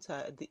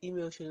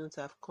email shouldn't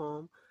have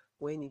come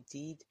when it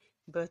did,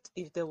 but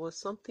if there was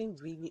something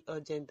really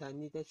urgent that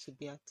needed to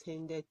be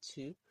attended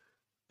to,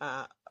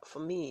 for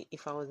me,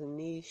 if I was in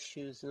Niyi's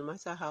shoes, no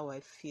matter how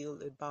I feel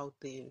about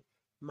the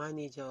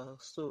manager,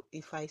 so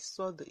if I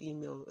saw the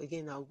email,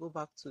 again, I'll go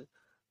back to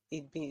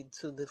it being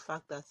to the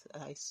fact that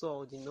I saw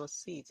or did not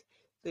see it.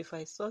 So if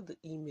I saw the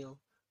email,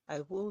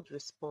 I would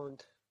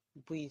respond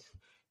with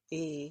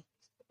a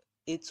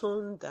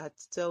tone that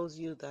tells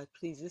you that,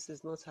 please, this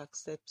is not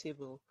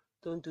acceptable.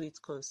 Don't do it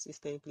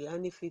consistently.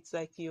 And if it's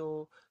like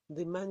the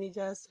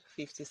manager's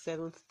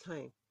 57th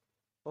time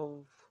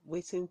of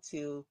waiting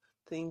till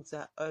things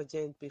are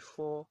urgent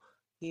before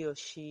he or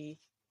she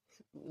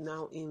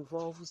now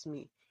involves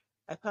me,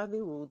 I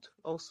probably would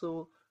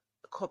also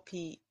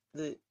copy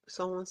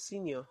someone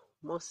senior,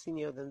 more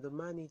senior than the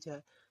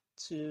manager,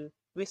 to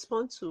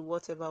respond to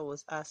whatever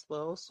was asked,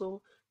 but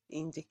also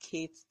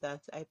indicate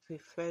that I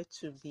prefer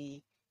to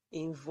be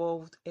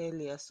involved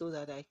earlier so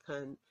that I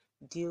can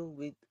deal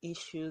with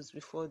issues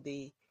before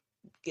they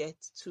get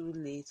too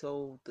late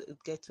or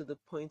get to the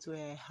point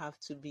where I have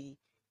to be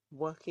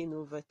working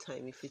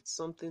overtime. If it's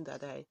something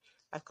that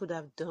I I could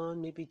have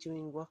done maybe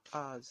during work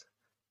hours.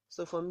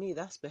 So for me,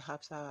 that's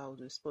perhaps how I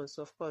would respond.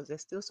 So of course,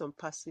 there's still some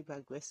passive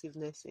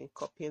aggressiveness in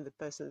copying the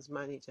person's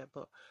manager,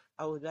 but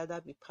I would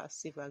rather be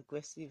passive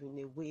aggressive in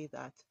a way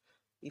that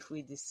if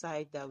we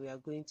decide that we are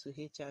going to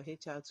HR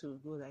to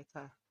go like,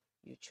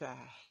 you try,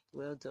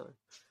 well done.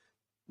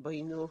 But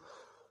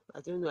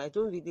I don't know, I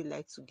don't really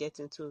like to get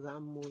into that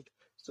mode.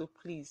 So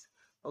please,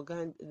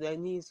 Oga,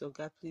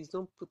 please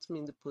don't put me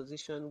in the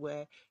position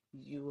where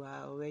you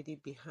are already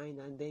behind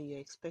and then you're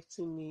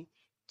expecting me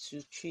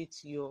to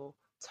treat your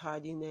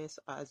tardiness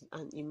as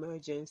an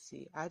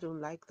emergency. I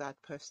don't like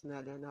that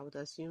personally, and I would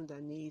assume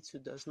that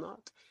Niyitu does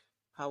not.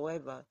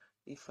 However,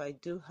 if I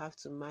do have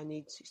to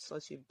manage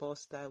such a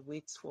boss that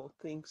waits for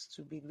things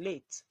to be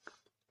late,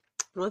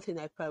 one thing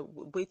I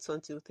probably waits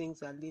until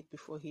things are late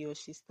before he or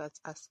she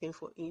starts asking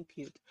for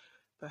input.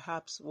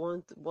 Perhaps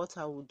what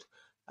I would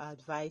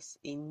advise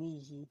a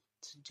Niyi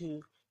to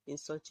do in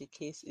such a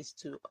case is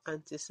to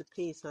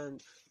anticipate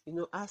and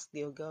ask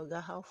the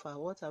Oga, how far?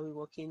 What are we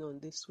working on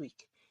this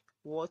week?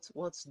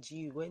 What's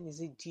due? When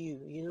is it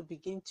due?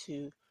 Begin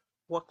to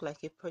work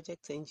like a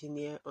project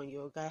engineer on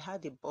your Oga. I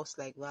had a boss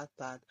like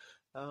that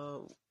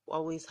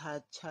always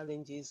had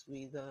challenges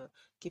with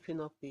keeping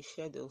up with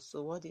schedules.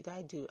 So what did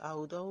I do? I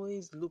would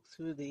always look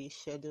through the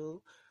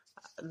schedule,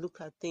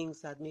 look at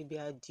things that maybe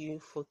are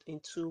due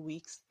in 2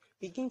 weeks,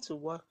 begin to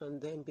work on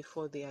them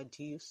before they are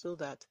due, so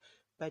that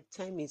by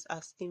the time he's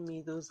asking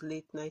me those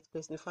late night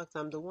questions, in fact,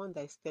 I'm the one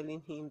that's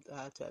telling him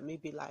that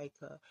maybe like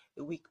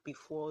a week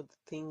before the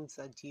things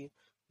are due,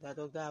 that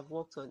I've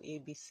worked on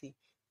ABC.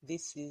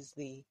 This is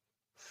the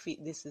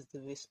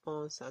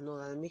response and all,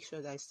 and make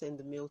sure that I send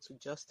the mail to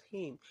just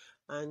him.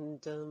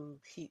 And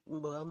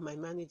my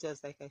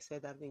managers, like I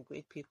said, have been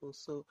great people,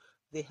 so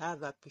they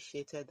have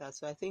appreciated that.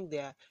 So I think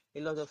there are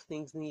a lot of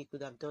things Nii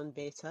could have done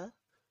better,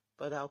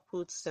 but I'll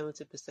put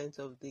 70%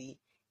 of the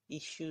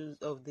issues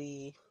of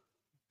the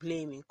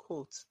blame in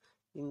quotes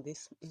in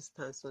this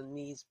instance on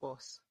Nii's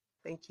boss.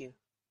 Thank you.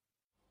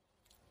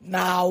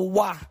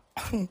 Now,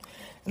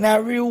 now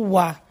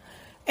real.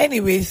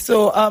 Anyway,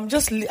 so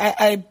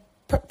I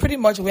pretty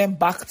much went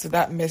back to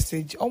that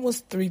message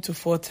almost 3 to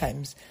 4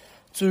 times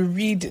to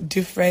read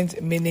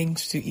different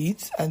meanings to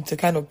it and to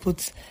kind of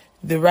put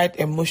the right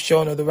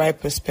emotion or the right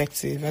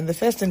perspective. And the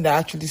first thing that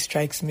actually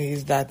strikes me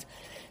is that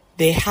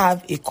they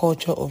have a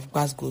culture of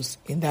Glasgows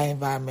in that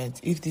environment,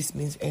 if this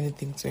means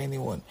anything to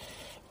anyone.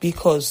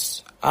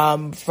 Because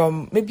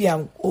from maybe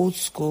I'm old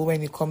school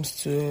when it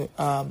comes to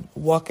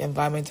work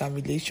environment and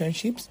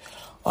relationships,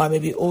 or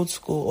maybe old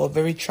school or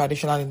very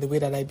traditional in the way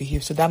that I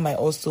behave. So that might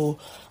also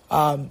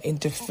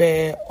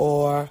interfere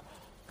or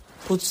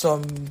put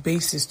some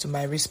basis to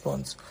my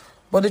response.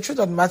 But the truth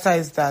of the matter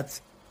is that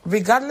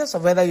regardless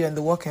of whether you're in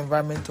the work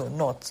environment or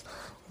not,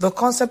 the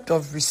concept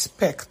of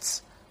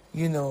respect,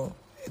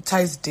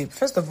 ties deep.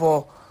 First of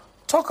all,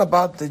 talk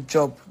about the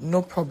job,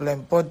 no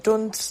problem, but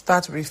don't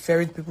start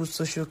referring to people's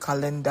social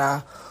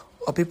calendar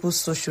or people's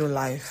social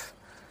life.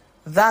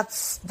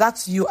 That's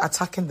you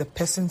attacking the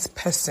person's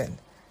person,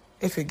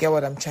 if you get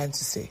what I'm trying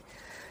to say.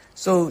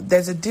 So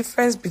there's a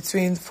difference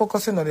between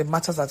focusing on the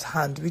matters at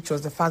hand, which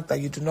was the fact that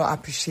you do not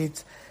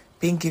appreciate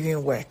being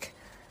given work,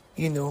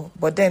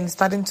 but then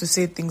starting to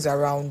say things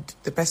around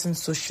the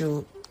person's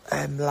social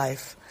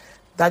life.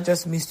 That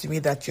just means to me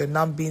that you're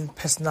now being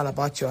personal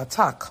about your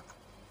attack.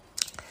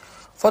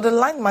 For the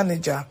line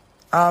manager,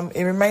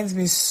 it reminds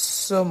me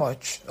so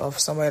much of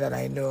somewhere that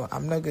I know.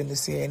 I'm not going to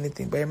say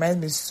anything, but it reminds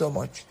me so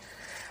much.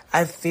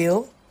 I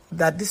feel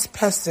that this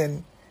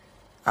person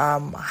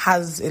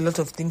has a lot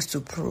of things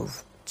to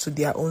prove to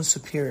their own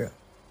superior.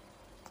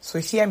 So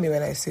hear me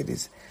when I say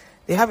this.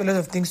 They have a lot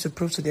of things to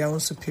prove to their own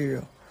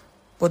superior,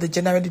 but they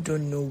generally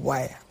don't know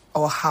why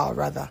or how,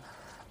 rather.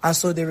 And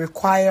so they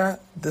require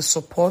the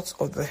support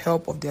or the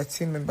help of their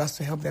team members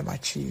to help them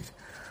achieve.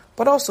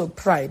 But also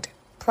pride.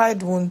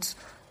 Pride won't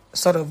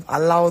sort of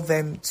allow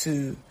them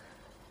to,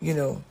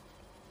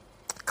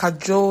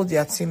 cajole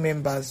their team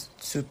members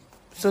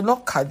so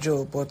not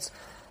cajole, but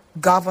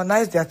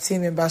galvanize their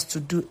team members to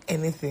do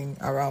anything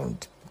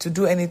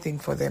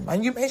for them.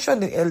 And you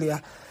mentioned it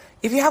earlier.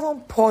 If you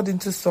haven't poured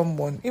into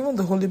someone, even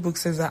the Holy Book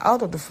says that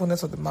out of the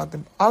fullness of the mouth,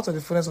 out of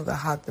the fullness of the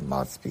heart, the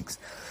mouth speaks.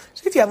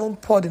 So if you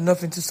haven't poured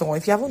enough into someone,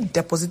 if you haven't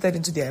deposited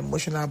into their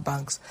emotional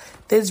banks,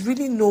 there's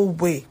really no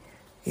way,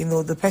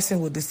 the person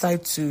will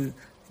decide to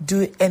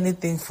do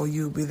anything for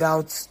you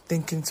without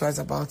thinking twice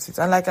about it.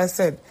 And like I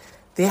said,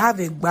 they have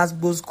a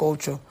Glasgow's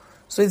culture.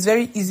 So it's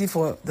very easy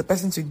for the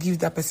person to give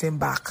that person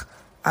back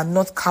and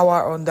not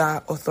cower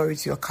under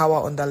authority or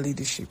cower under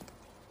leadership.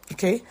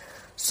 Okay?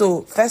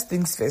 So first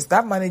things first,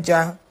 that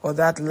manager or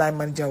that line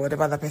manager,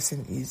 whatever that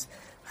person is,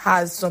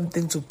 has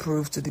something to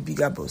prove to the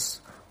bigger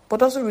boss, but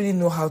doesn't really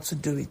know how to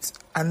do it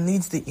and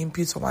needs the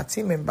input from our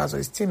team members or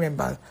his team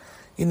member,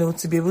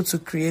 to be able to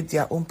create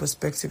their own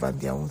perspective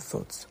and their own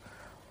thoughts.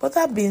 But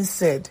that being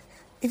said,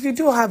 if you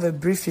do have a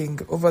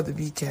briefing over the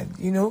weekend,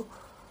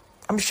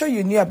 I'm sure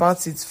you knew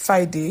about it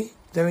Friday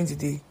during the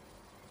day.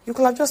 You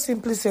could have just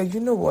simply said,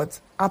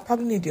 I'll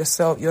probably need your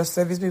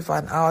service maybe for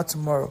an hour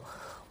tomorrow.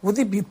 would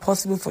it be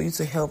possible for you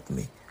to help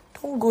me?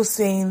 Don't go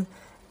saying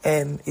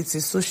it's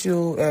a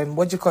social,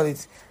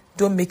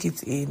 don't make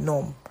it a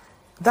norm.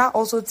 That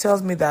also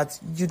tells me that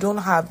you don't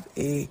have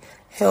a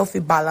healthy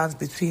balance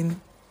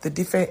between the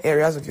different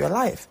areas of your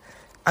life,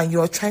 and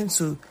you're trying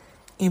to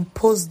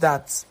impose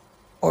that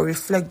or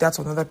reflect that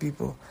on other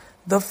people.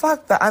 The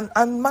fact that,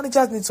 and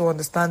managers need to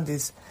understand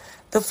this,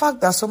 the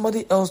fact that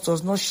somebody else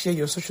does not share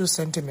your social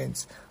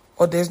sentiments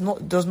or does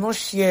not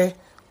share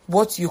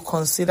what you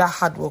consider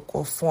hard work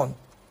or fun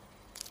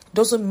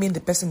doesn't mean the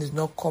person is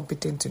not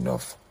competent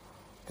enough.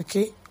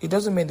 Okay? It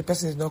doesn't mean the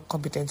person is not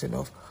competent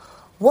enough.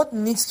 What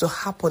needs to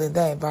happen in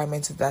that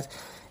environment is that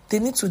they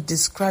need to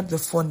describe the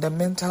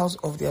fundamentals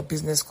of their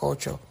business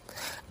culture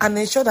and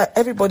ensure that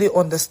everybody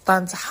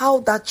understands how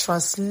that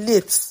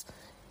translates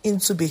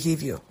into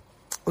behavior.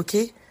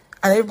 Okay?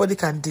 And everybody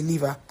can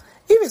deliver.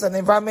 If it's an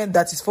environment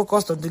that is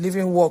focused on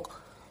delivering work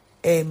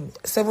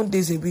 7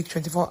 days a week,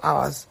 24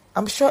 hours,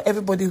 I'm sure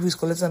everybody who is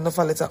collecting an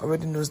offer letter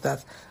already knows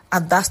that,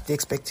 and that's the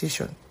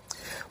expectation.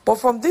 But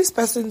from this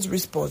person's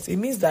response, it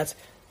means that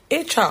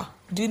HR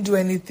didn't do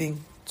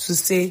anything to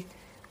say,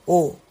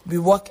 oh, we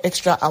work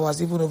extra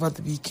hours even over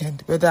the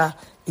weekend, whether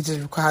it is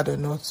required or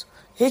not.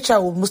 HR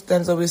will most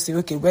times always say,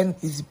 okay, when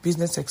is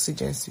business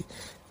exigency?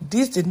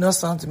 This did not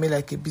sound to me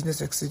like a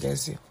business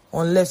exigency,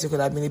 unless it could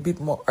have been a bit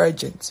more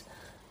urgent.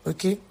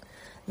 Okay?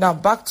 Now,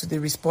 back to the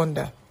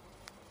responder.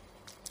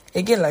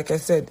 Again, like I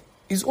said,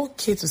 it's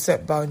okay to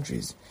set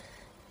boundaries.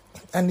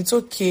 And it's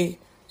okay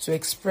to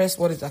express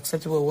what is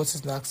acceptable and what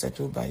is not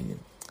acceptable by you.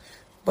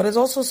 But there's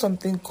also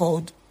something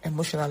called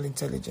emotional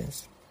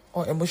intelligence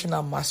or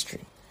emotional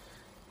mastery.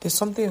 There's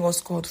something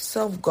else called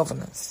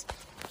self-governance.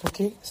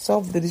 Okay?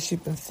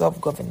 Self-leadership and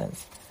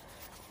self-governance.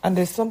 And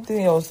there's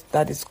something else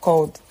that is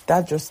called,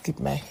 that just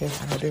skipped my head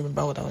and I don't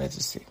remember what I wanted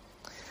to say.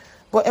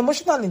 But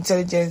emotional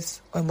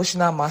intelligence or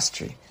emotional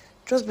mastery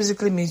just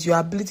basically means your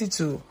ability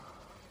to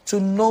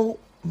know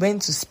when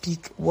to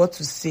speak, what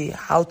to say,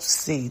 how to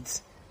say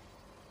it,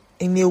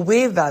 in a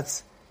way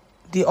that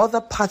the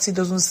other party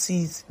doesn't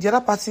see it. The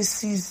other party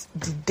sees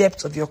the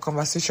depth of your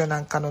conversation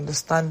and can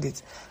understand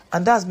it.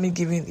 And that's me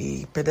giving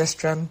a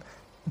pedestrian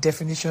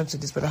definition to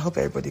this, but I hope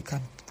everybody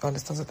can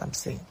understand what I'm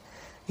saying.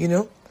 You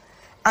know?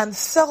 And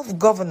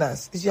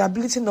self-governance is your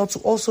ability not to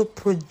also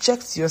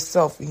project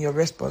yourself in your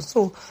response.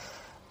 So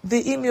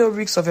the email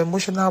reeks of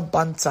emotional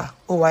banter.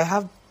 Oh, I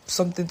have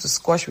something to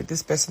squash with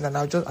this person and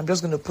I'm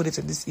just going to put it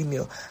in this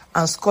email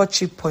and score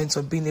cheap points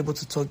of being able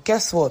to talk.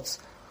 Guess what?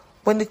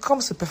 When it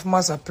comes to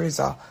performance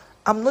appraisal,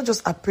 I'm not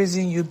just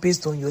appraising you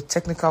based on your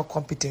technical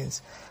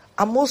competence.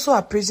 I'm also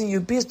appraising you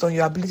based on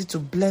your ability to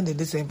blend in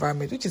this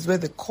environment, which is where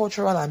the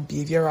cultural and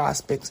behavioral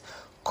aspects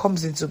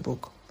comes into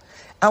book.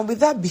 And with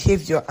that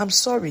behavior, I'm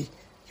sorry,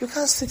 you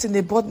can't sit in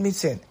a board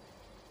meeting.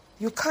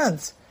 You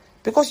can't.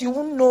 Because you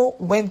won't know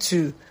when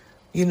to,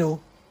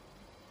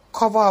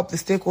 cover up the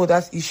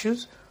stakeholders'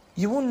 issues.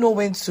 You won't know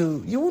when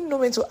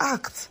to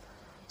act.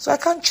 So I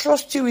can't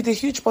trust you with a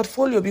huge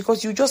portfolio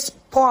because you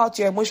just pour out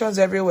your emotions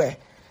everywhere,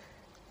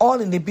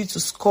 all in the bid to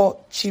score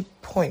cheap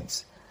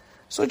points.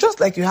 So just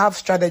like you have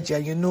strategy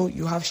and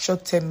you have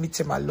short-term,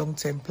 mid-term, and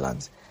long-term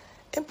plans,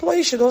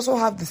 employees should also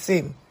have the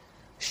same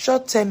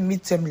short-term,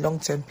 mid-term,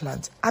 long-term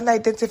plans and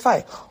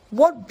identify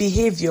what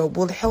behavior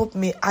will help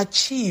me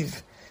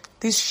achieve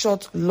this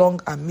short, long,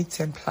 and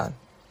mid-term plan.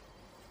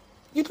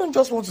 You don't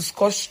just want to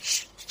score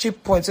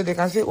cheap points so they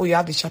can say, oh, you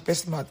have the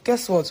sharpest mouth.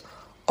 Guess what?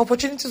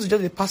 Opportunities will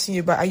just be passing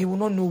you by and you will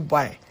not know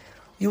why.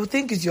 You will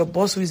think it's your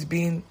boss who is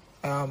being,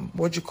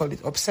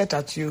 upset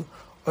at you,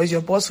 or it's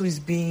your boss who is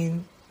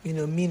being,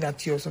 mean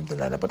at you or something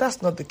like that. But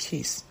that's not the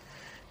case.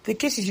 The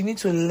case is you need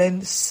to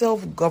learn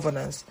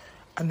self-governance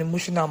and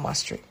emotional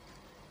mastery.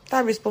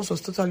 That response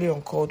was totally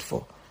uncalled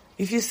for.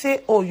 If you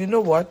say, oh, you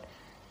know what?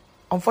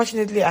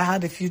 Unfortunately, I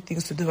had a few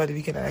things to do over the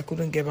weekend and I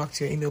couldn't get back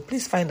to your email.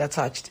 Please find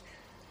attached.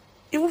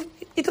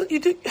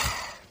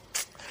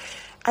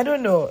 I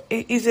don't know.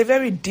 It's a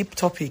very deep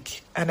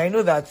topic. And I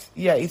know that,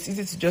 it's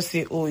easy to just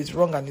say, oh, it's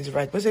wrong and it's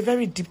right. But it's a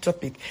very deep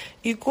topic.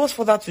 It goes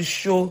further to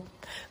show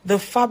the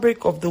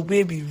fabric of the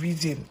way we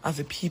reason as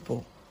a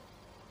people.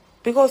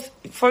 Because,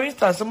 for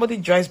instance, somebody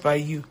drives by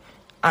you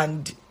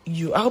and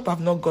I hope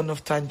I've not gone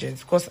off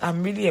tangents because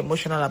I'm really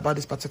emotional about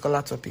this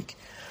particular topic.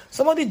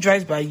 Somebody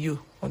drives by you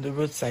on the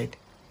roadside.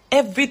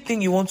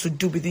 Everything you want to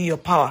do within your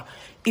power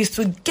is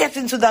to get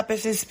into that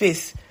person's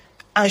space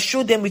and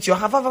show them with your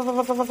hand,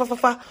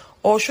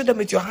 or show them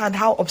with your hand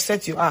how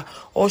upset you are,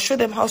 or show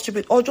them how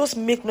stupid, or just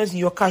make noise in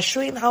your car,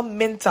 showing how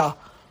mental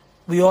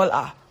we all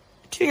are.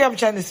 Do you get what I'm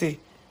trying to say?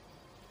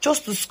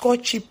 Just to score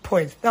cheap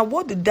points. Now,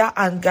 what did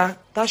that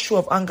show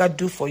of anger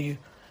do for you?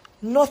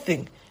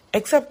 Nothing,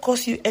 except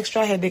cause you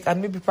extra headache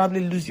and maybe probably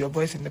lose your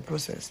voice in the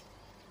process.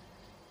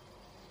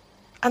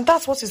 And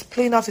that's what is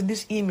playing out in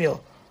this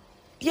email.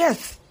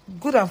 Yes,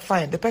 good and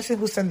fine. The person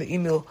who sent the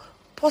email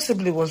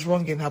possibly was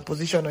wrong in her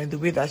position or in the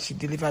way that she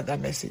delivered that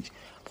message.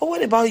 But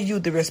what about you,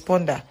 the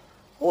responder?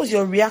 What was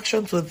your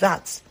reaction to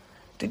that?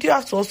 Did you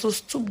have to also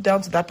stoop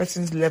down to that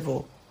person's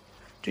level?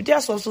 Did you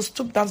have to also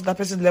stoop down to that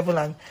person's level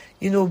and,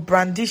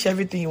 brandish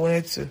everything you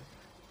wanted to?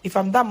 If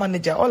I'm that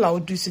manager, all I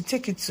would do is to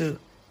take it to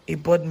a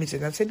board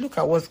meeting and say, look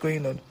at what's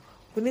going on.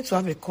 We need to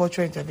have a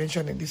cultural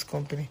intervention in this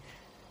company.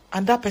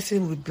 And that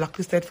person will be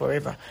blacklisted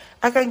forever.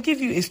 I can give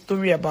you a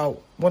story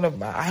about one of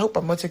my, I hope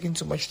I'm not taking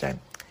too much time.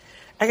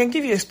 I can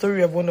give you a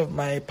story of one of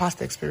my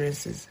past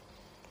experiences.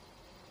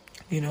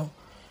 You know,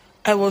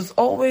 I was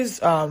always,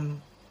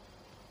 when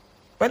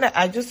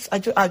I just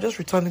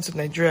returned into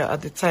Nigeria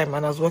at the time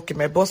and I was working,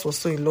 my boss was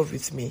so in love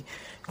with me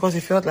because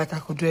he felt like I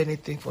could do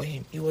anything for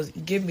him. He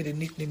gave me the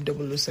nickname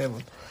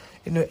 007.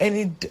 You know,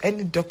 any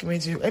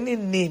document, any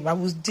name, I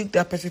would dig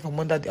that person from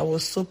under. I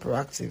was so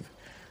proactive,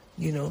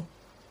 you know.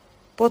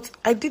 But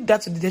I did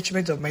that to the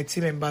detriment of my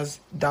team members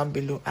down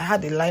below. I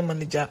had a line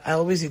manager. I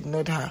always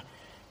ignored her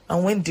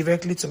and went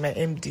directly to my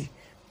MD,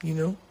 you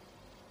know.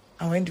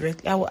 I went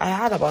directly. I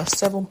had about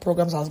 7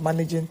 programs I was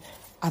managing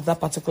at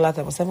that particular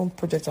time. 7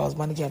 projects I was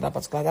managing at that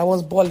particular time. I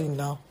was balling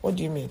now. What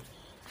do you mean?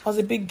 I was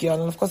a big girl.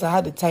 And of course, I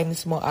had a tiny,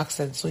 small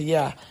accent. So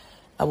yeah,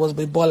 I was a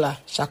baller,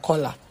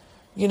 shakola,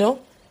 you know.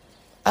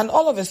 And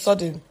all of a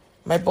sudden,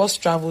 my boss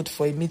traveled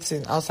for a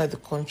meeting outside the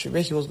country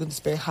where he was going to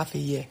spend half a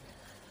year,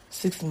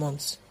 6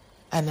 months.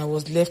 And I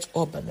was left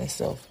all by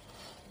myself.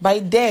 By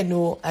then,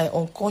 I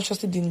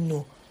unconsciously didn't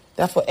know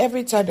that for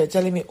every time they're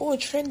telling me, oh,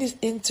 train this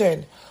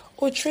intern,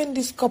 oh, train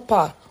this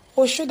copper,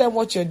 oh, show them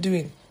what you're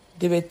doing,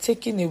 they were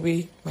taking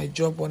away my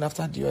job one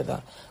after the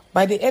other.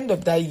 By the end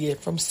of that year,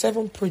 from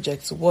 7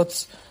 projects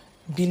worth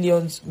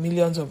billions,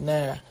 millions of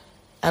naira,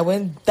 I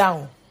went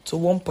down to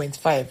 1.5.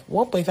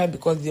 1.5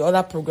 because the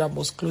other program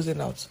was closing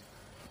out.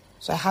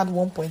 So I had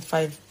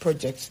 1.5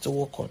 projects to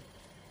work on.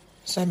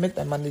 So I met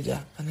my manager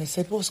and I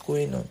said, what's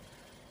going on?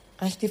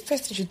 And the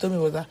first thing she told me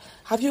was that,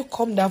 have you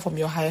come down from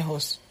your high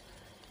horse?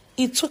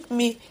 It took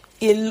me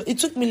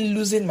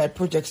losing my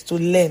projects to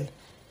learn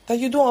that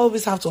you don't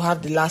always have to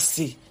have the last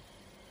say.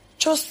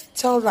 Just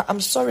tell her,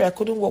 I'm sorry I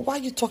couldn't work. Why are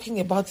you talking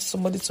about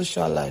somebody's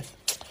social life?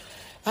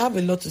 I have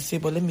a lot to say,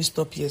 but let me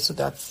stop here so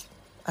that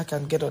I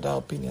can get other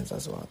opinions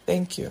as well.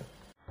 Thank you.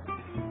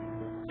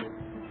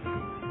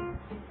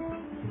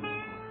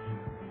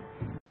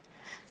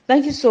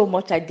 Thank you so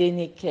much,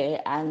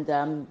 Adenike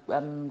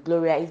and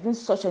Gloria. It's been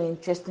such an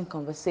interesting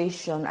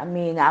conversation. I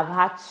mean, I've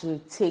had to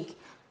take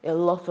a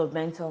lot of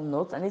mental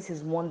notes, and this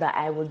is one that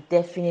I will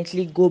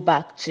definitely go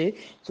back to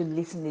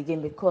listen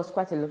again because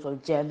quite a lot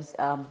of gems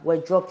were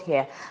dropped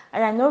here.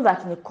 And I know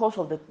that in the course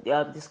of the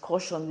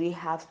discussion, we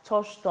have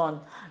touched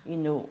on, you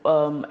know,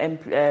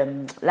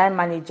 line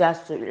manager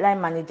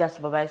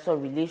supervisor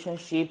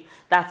relationship.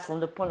 That's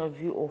from the point of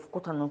view of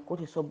quote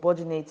unquote a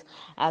subordinate,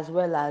 as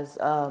well as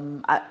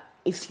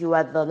if you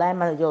are the line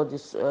manager or the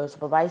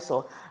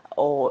supervisor,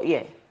 or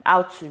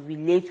how to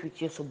relate with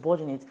your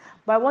subordinates.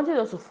 But I wanted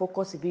us to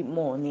focus a bit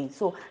more on it.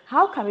 So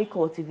how can we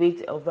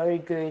cultivate a very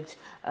good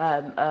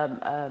line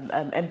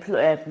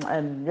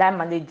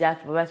manager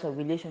supervisor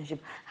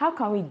relationship? How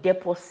can we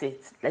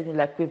deposit,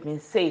 like we've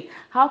been saying?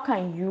 How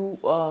can you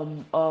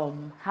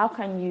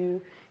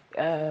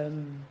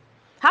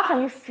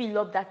fill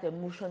up that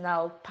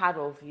emotional part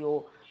of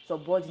your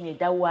subordinate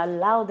that will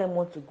allow them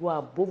to go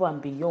above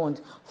and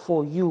beyond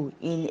for you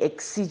in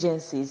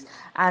exigencies?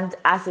 And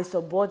as a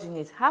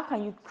subordinate, how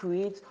can you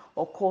create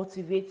or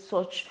cultivate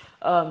such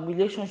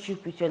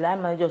relationship with your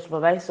line manager or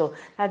supervisor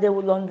that they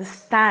will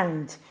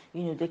understand,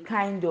 you know, the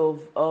kind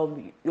of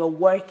your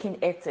working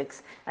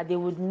ethics, that they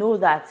would know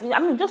that, I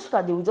mean, just so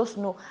that they would just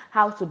know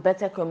how to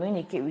better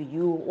communicate with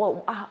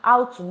you,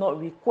 how to not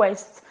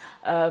request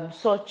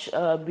such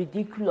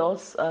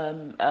ridiculous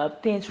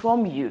things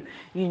from you,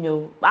 you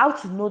know, how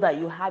to know that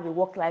you have a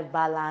work-life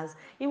balance,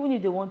 even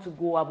if they want to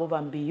go above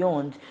and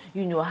beyond,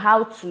 you know,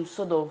 how to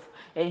sort of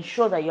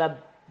ensure that you are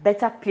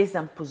better placed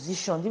and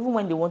positioned, even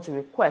when they want to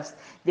request.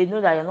 They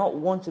know that you're not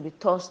one to be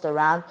tossed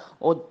around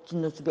or, you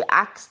know, to be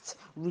asked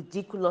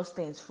ridiculous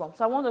things from.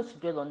 So I want us to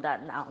dwell on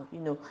that now. You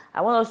know,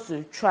 I want us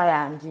to try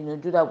and, you know,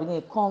 do that within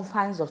the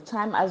confines of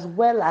time, as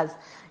well as,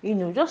 you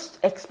know, just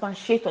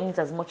expatiate on it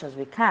as much as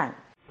we can.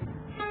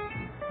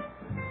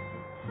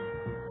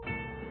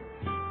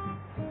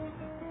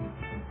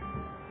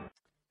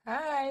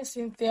 Hi,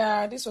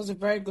 Cynthia. This was a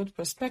very good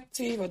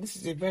perspective, or this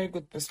is a very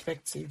good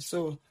perspective.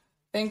 So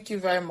thank you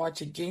very much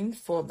again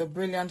for the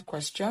brilliant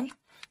question.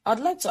 I'd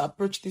like to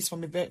approach this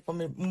from a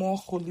more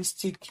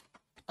holistic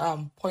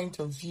point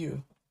of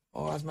view,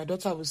 or as my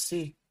daughter would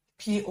say,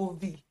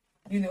 POV,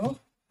 you know.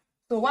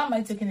 So why am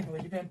I taking it from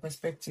a different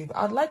perspective?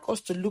 I'd like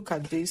us to look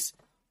at this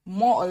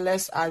more or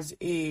less as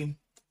an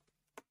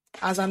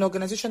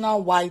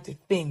organizational wide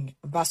thing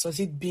versus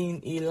it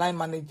being a line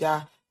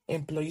manager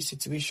employee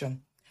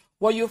situation.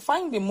 What you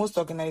find in most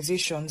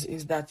organizations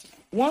is that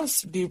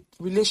once the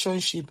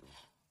relationship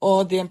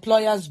or the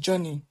employer's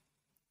journey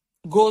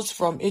goes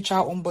from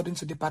HR onboarding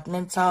to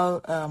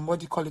departmental,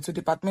 to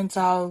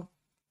departmental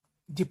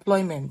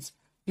deployment,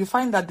 you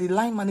find that the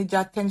line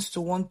manager tends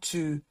to want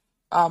to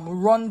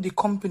run the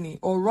company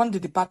or run the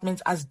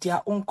department as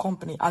their own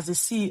company, as the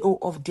CEO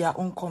of their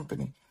own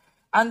company.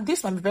 And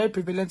this might be very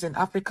prevalent in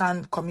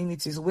African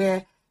communities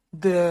where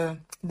the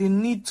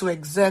need to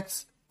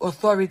exert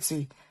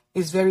authority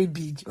is very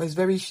big or is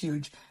very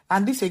huge.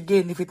 And this,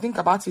 again, if you think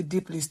about it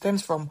deeply,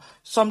 stems from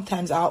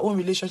sometimes our own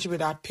relationship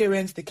with our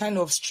parents, the kind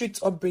of strict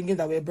upbringing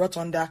that we're brought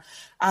under,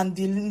 and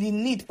the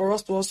need for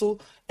us to also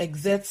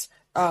exert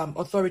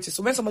authority.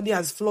 So when somebody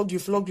has flogged you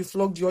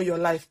all your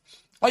life,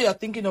 all you're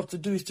thinking of to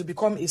do is to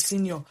become a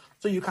senior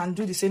so you can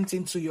do the same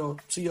thing to your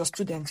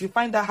students. You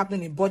find that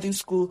happening in boarding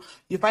school.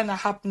 You find that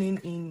happening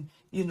in,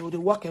 the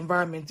work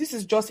environment. This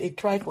is just a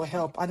cry for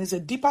help, and it's a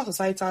deeper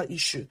societal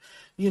issue,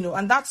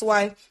 and that's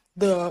why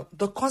the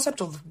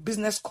concept of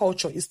business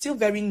culture is still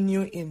very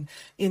new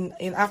in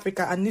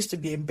Africa and needs to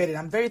be embedded.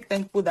 I'm very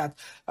thankful that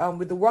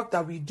with the work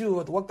that we do,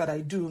 or the work that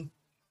I do,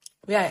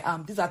 where I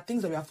am, these are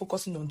things that we are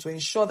focusing on to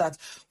ensure that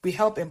we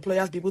help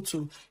employers be able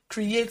to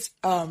create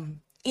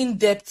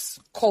in-depth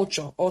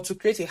culture, or to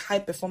create a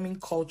high-performing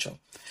culture.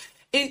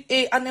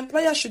 An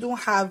employer shouldn't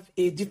have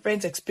a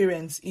different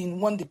experience in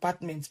one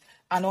department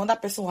and another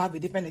person will have a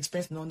different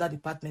experience in another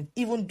department,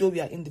 even though we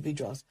are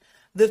individuals.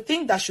 The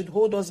thing that should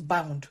hold us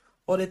bound,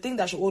 or the thing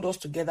that should hold us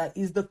together,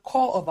 is the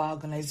core of our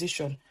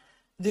organization.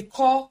 The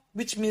core,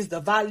 which means the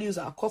values,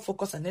 our core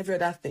focus, and every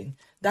other thing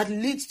that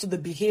leads to the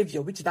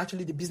behavior, which is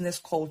actually the business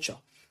culture.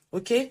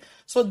 Okay,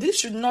 so this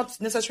should not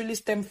necessarily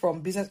stem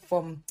from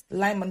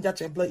line manager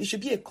to employee. It should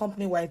be a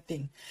company-wide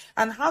thing.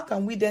 And how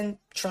can we then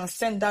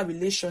transcend that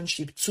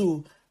relationship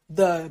to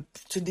the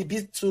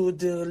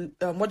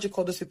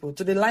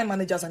line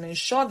managers, and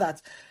ensure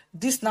that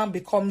this now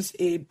becomes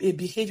a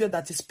behavior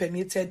that is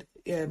permitted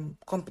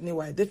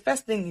company-wide? The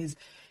first thing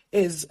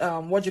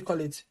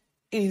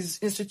is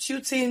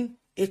instituting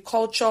a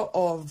culture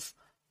of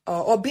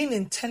or being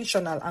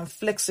intentional and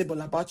flexible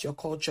about your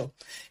culture.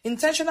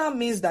 Intentional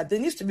means that there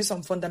needs to be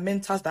some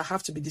fundamentals that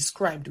have to be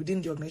described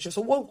within the organization.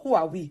 So who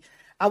are we?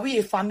 Are we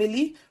a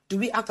family? Do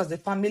we act as a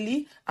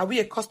family? Are we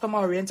a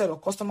customer-oriented or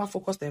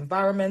customer-focused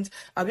environment?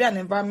 Are we an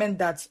environment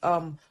that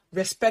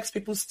respects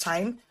people's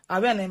time?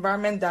 Are we an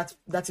environment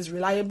that is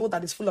reliable,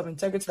 that is full of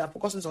integrity, that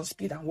focuses on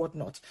speed and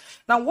whatnot?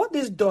 Now, what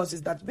this does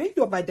is that when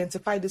you have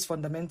identified these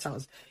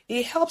fundamentals,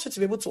 it helps you to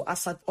be able to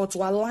assert or to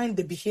align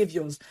the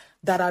behaviors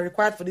that are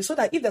required for this, so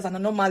that if there's an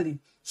anomaly,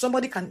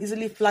 somebody can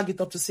easily flag it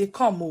up to say,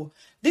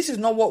 this is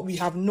not what we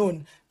have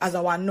known as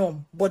our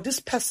norm, but this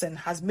person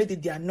has made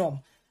it their norm.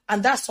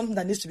 And that's something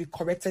that needs to be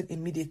corrected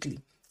immediately.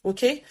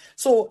 Okay?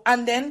 So,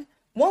 and then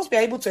once we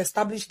are able to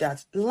establish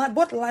that,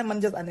 both line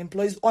managers and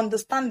employees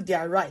understand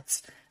their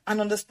rights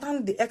and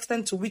understand the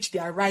extent to which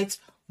their rights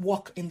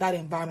work in that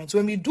environment.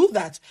 When we do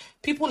that,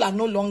 people are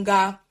no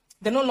longer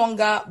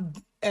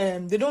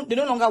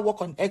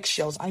walk on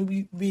eggshells,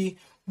 and we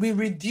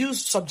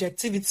reduce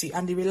subjectivity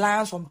and the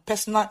reliance on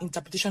personal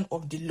interpretation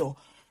of the law,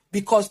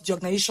 because the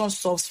organization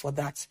solves for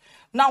that.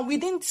 Now,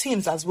 within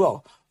teams as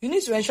well, you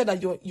need to ensure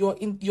that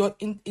you're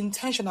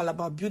intentional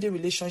about building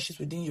relationships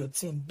within your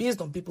team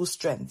based on people's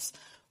strengths.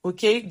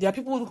 Okay, there are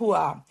people who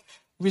are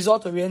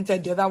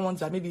result-oriented, the other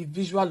ones are maybe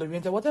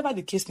visual-oriented, whatever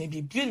the case may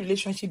be. Build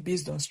relationship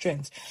based on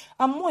strengths.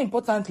 And more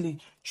importantly,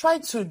 try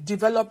to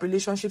develop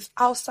relationships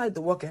outside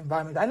the work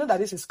environment. I know that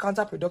this is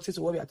counterproductive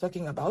to what we are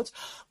talking about,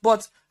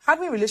 but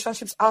having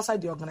relationships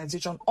outside the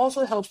organization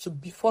also helps to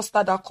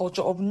foster that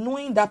culture of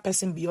knowing that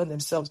person beyond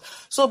themselves.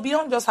 So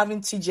beyond just having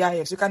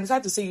TGIFs, you can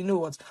decide to say, you know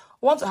what,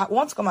 I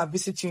want to come and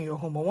visit you in your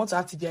home, or want to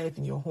have TGIF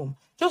in your home,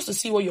 just to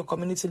see what your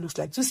community looks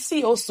like, to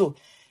see also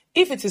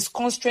if it is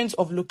constraints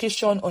of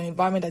location or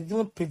environment that is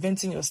even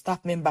preventing your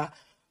staff member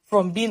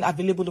from being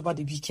available over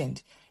the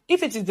weekend.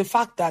 If it is the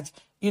fact that,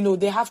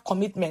 they have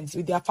commitments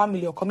with their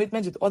family or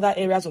commitments with other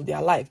areas of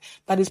their life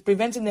that is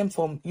preventing them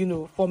from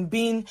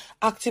being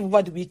active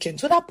over the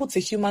weekend. So that puts a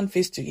human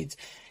face to it.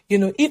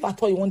 If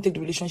at all you want to take the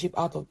relationship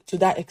to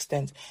that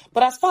extent.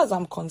 But as far as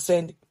I'm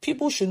concerned,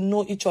 people should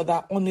know each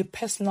other on a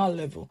personal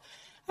level.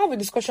 Have a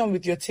discussion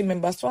with your team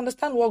members to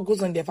understand what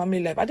goes on in their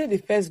family life. Are they the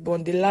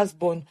firstborn, the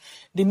lastborn,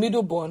 the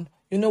middleborn?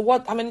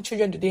 How many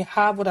children do they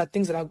have? What are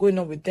things that are going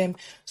on with them?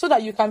 So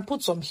that you can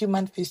put some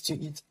human face to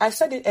it. I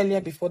said it earlier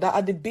before that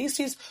at the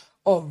basis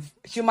of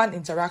human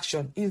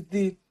interaction is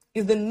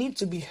the need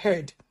to be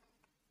heard.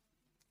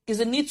 Is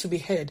the need to be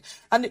heard.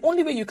 And the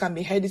only way you can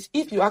be heard is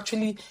if you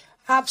actually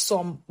have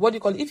some,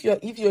 if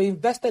you're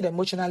invested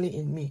emotionally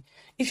in me.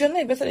 If you're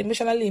not invested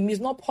emotionally in me,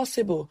 it's not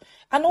possible.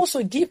 And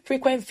also give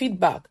frequent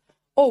feedback.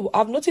 Oh,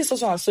 I've noticed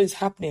so and so is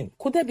happening.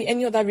 Could there be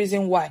any other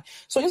reason why?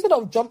 So instead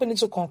of jumping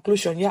into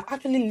conclusion, you're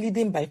actually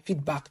leading by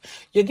feedback.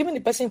 You're giving the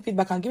person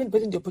feedback and giving the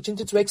person the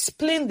opportunity to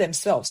explain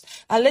themselves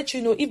and let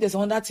you know if there's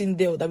another thing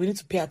there that we need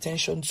to pay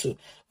attention to.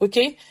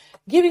 Okay?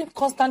 Giving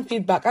constant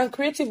feedback, and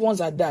creative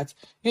ones at that.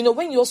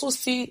 When you also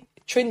see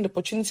training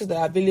opportunities that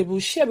are available,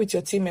 share with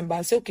your team member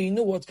and say, okay, you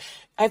know what,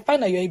 I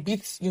find that you're a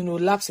bit,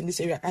 lapsed in this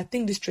area. I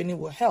think this training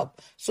will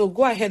help. So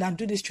go ahead and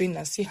do this training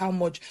and see how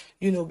much,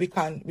 we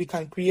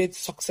can create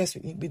success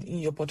in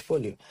your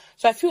portfolio.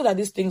 So I feel that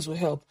these things will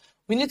help.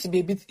 We need to be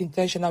a bit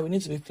intentional. We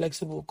need to be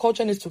flexible.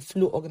 Culture needs to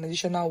flow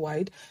organizational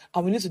wide,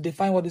 and we need to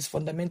define what is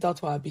fundamental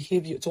to our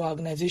behavior, to our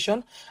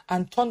organization,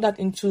 and turn that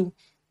into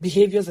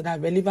behaviors that are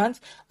relevant.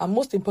 And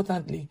most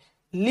importantly,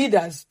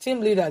 leaders, team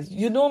leaders,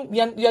 you're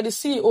the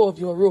CEO of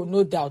your role,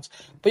 no doubt,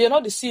 but you're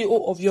not the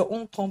CEO of your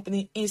own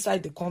company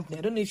inside the company.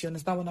 I don't know if you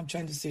understand what I'm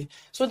trying to say.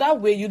 So that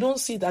way, you don't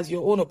see it as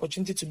your own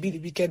opportunity to be the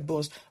wicked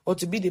boss or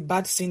to be the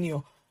bad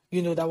senior,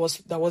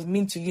 that was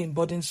mean to you in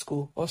boarding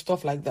school or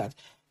stuff like that.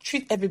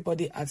 Treat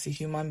everybody as a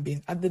human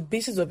being. At the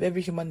basis of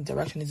every human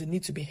interaction is the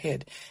need to be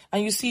heard.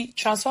 And you see,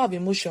 transfer of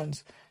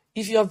emotions.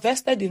 If you're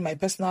vested in my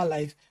personal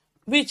life,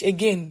 which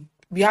again,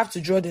 we have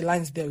to draw the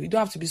lines there. You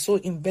don't have to be so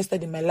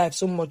invested in my life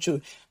so much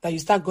that you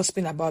start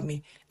gossiping about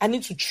me. I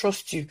need to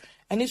trust you.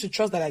 I need to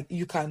trust that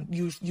you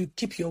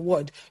keep your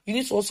word. You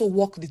need to also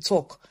walk the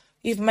talk.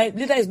 If my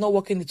leader is not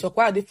walking the talk,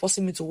 why are they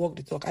forcing me to walk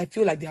the talk? I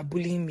feel like they are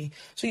bullying me.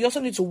 So you also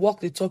need to walk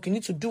the talk. You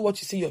need to do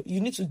what you say. You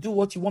need to do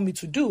what you want me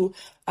to do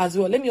as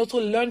well. Let me also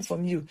learn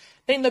from you.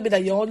 Let it not be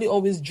that you're only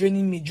always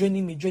draining me,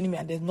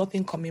 and there's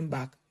nothing coming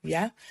back.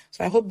 Yeah?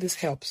 So I hope this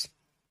helps.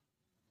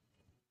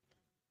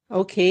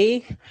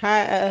 Okay.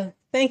 Hi,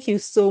 thank you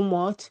so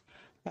much,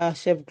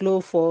 Chef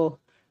Glow, for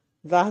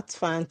that.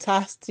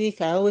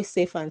 Fantastic. I always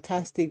say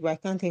fantastic, but I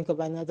can't think of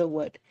another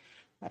word.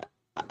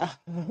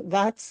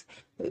 That's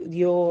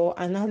your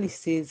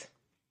analysis.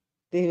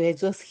 They were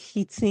just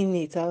hitting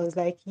it. I was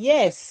like,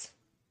 yes,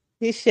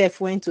 this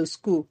chef went to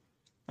school.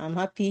 I'm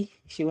happy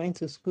she went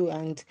to school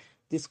and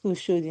the school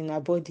showed in her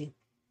body.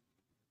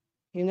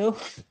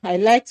 I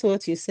liked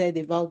what you said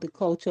about the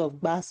culture of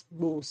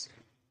basketballs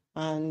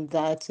and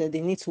that they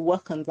need to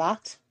work on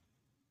that.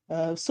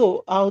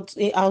 So I'll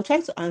try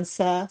to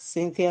answer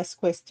Cynthia's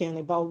question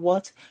about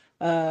what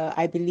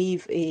I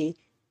believe a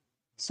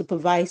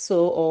supervisor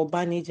or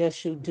manager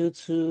should do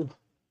to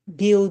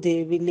build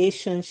a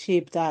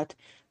relationship that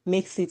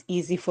makes it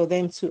easy for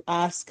them to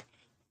ask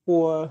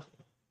for.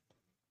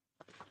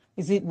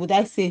 Would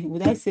I say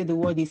the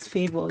word is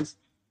favors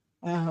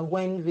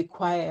when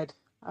required,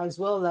 as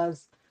well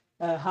as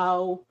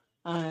how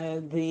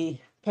the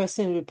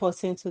person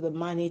reporting to the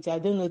manager. I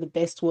don't know the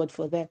best word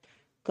for them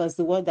because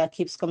the word that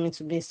keeps coming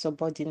to me is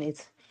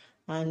subordinate.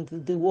 And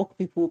the work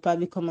people will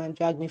probably come and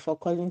drag me for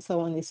calling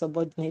someone a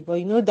subordinate. But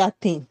you know that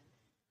thing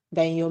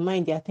that in your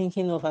mind you're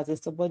thinking of as a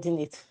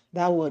subordinate,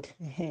 that word.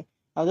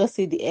 I'll just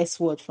say the S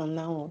word from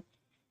now on.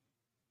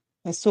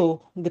 And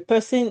so the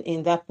person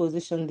in that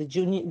position, the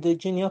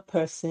junior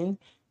person,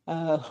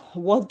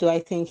 what do I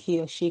think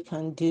he or she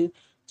can do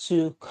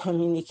to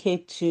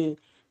communicate to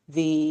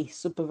the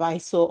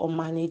supervisor or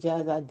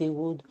manager that they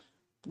would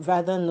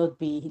rather not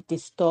be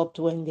disturbed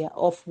when they're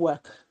off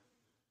work?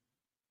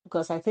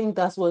 Because I think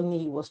that's what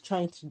he was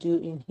trying to do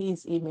in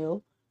his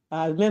email.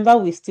 Remember,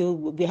 we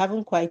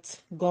haven't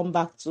quite gone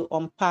back to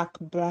unpack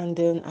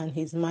Brandon and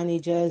his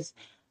manager's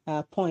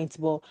point,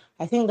 but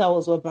I think that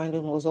was what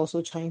Brandon was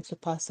also trying to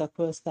pass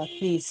across, that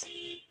please,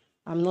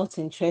 I'm not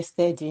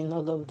interested in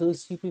all of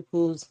those you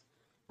people's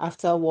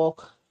after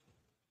work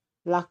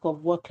lack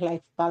of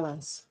work-life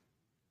balance.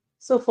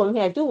 So for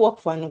me, I do work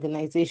for an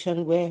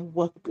organization where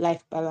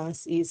work-life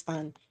balance is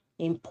an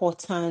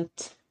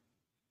important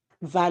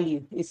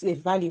value. It's a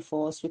value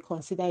for us. We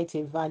consider it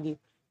a value.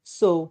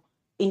 So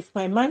if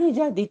my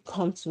manager did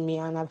come to me,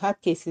 and I've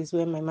had cases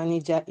where my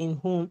manager, in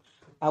whom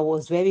I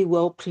was very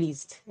well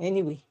pleased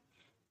anyway,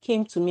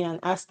 came to me and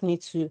asked me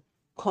to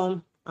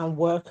come and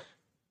work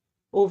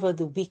over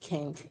the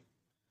weekend.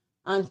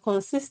 And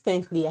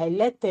consistently, I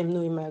let them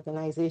know in my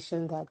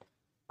organization that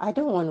I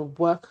don't want to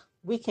work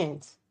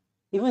weekends,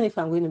 even if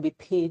I'm going to be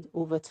paid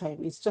overtime.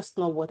 It's just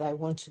not what I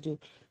want to do.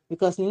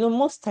 Because,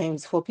 most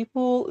times for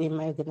people in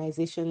my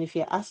organization, if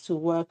you're asked to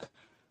work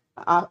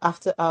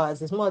after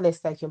hours, it's more or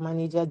less like your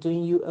manager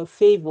doing you a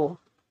favor.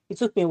 It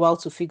took me a while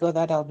to figure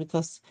that out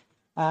because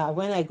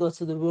when I got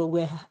to the role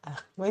where,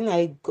 when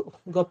I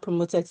got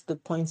promoted to the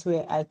point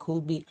where I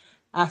could be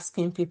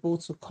asking people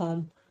to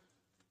come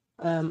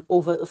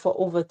for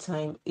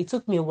overtime, it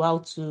took me a while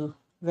to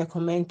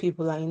recommend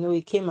people. And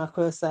it came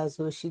across as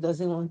though she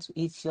doesn't want to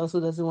eat, she also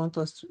doesn't want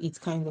us to eat,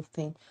 kind of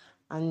thing.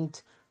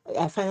 And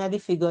I finally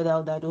figured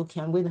out that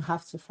okay, I'm going to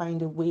have to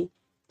find a way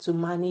to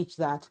manage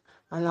that.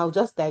 And I'll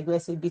just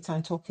digress a bit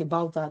and talk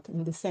about that,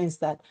 in the sense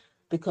that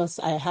because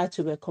I had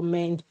to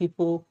recommend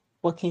people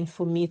working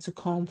for me to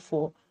come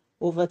for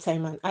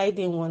overtime and I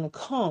didn't want to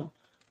come,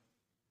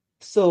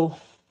 so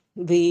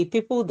the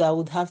people that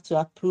would have to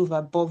approve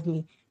above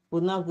me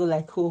would now go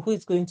like, oh, who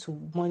is going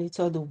to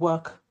monitor the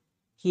work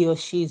he or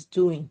she is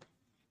doing?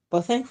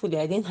 But thankfully,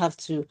 I didn't have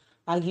to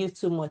argue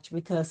too much,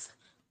 because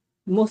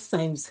most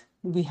times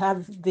we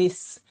have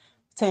this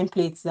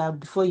template that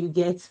before you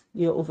get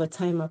your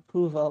overtime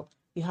approval,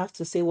 you have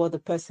to say what the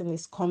person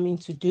is coming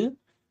to do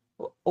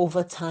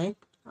overtime,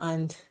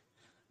 and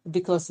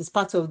because it's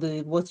part of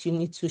what you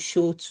need to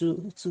show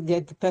to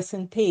get the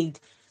person paid.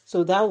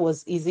 So that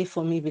was easy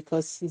for me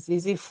because it's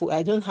easy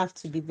I don't have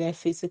to be there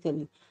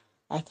physically.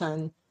 I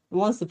can,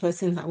 once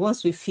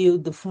we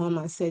filled the form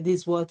and said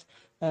this is what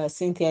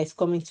Cynthia is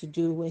coming to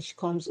do when she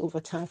comes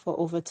overtime for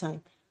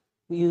overtime,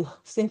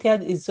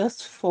 it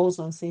just falls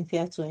on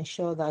Cynthia to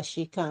ensure that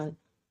she can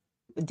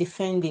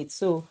defend it.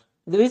 So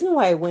the reason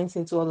why I went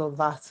into all of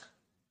that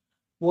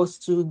was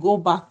to go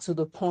back to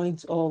the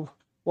point of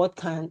what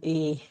can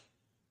a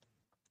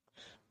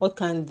what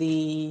can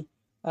the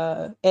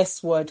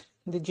S word,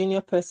 the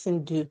junior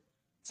person, do?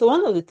 So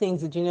one of the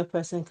things the junior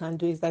person can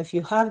do is that if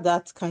you have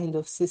that kind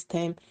of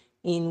system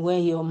in where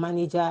your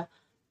manager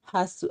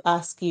has to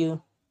ask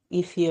you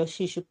if he or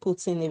she should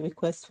put in a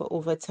request for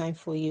overtime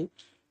for you,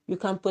 you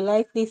can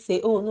politely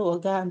say, oh no,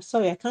 Oga, I'm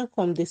sorry, I can't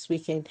come this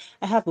weekend.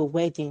 I have a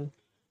wedding.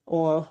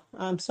 Or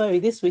I'm sorry,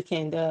 this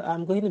weekend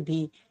I'm going to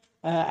be,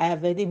 I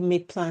have already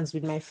made plans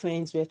with my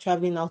friends. We're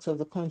traveling out of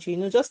the country.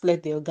 Just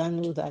let the Oga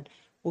know that,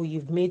 oh,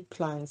 you've made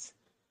plans.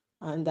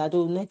 And that,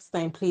 oh, next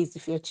time, please,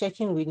 if you're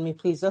checking with me,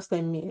 please just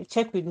let me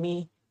check with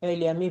me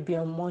earlier, maybe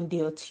on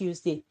Monday or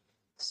Tuesday,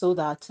 so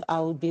that I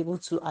will be able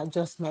to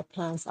adjust my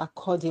plans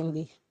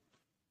accordingly.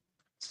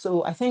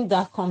 So I think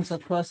that comes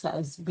across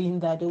as being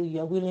that, oh,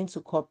 you're willing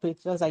to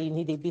cooperate, just that you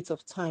need a bit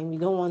of time. You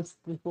don't want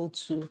people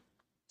to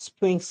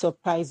spring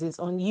surprises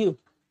on you.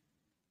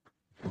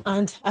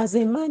 And as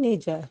a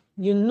manager,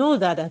 you know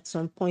that at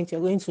some point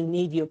you're going to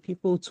need your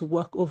people to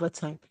work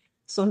overtime.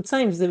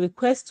 Sometimes the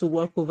request to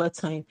work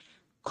overtime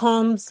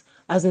comes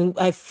as in,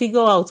 I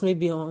figure out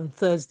maybe on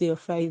Thursday or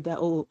Friday that,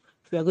 oh,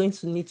 we are going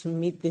to need to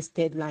meet this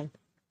deadline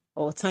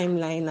or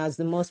timeline, as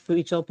the more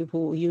spiritual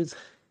people will use.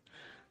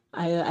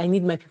 I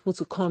need my people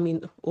to come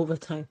in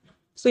overtime.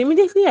 So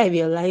immediately I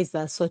realized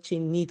that such a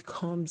need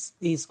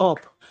is up.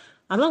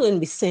 I'm not going to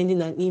be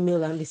sending an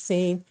email and be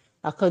saying,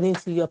 according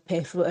to your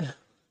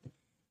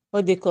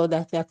what they call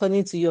that,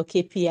 according to your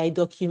KPI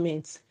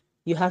documents,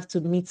 you have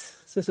to meet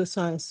so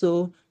and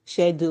so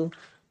schedule.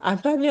 I'm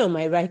probably on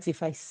my right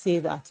if I say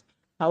that.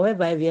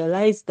 However, I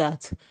realize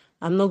that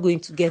I'm not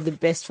going to get the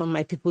best from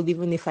my people,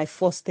 even if I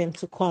force them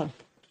to come.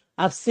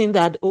 I've seen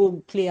that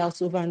play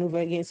out over and over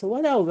again. So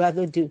what I would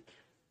rather do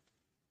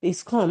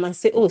is come and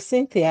say, oh,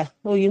 Cynthia,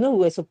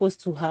 we're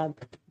supposed to have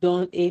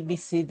done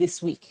ABC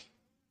this week.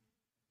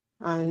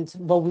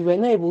 But we were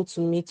not able to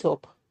meet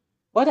up.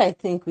 What I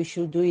think we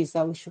should do is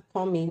that we should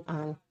come in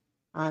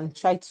and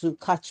try to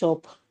catch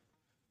up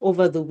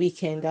over the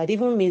weekend. That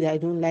even me, that I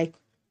don't like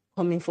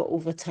coming for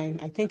overtime,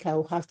 I think I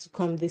will have to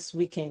come this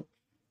weekend.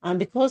 And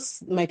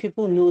because my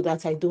people know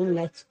that I don't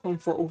like to come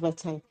for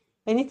overtime,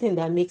 anything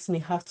that makes me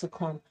have to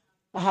come,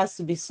 it has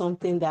to be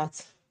something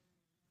that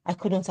I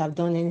couldn't have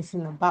done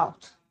anything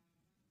about.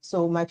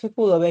 So my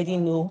people already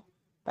know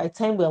by the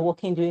time we're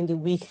working during the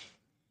week,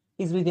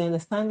 is with the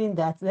understanding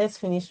that let's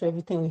finish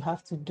everything we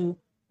have to do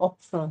up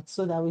front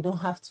so that we don't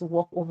have to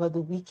work over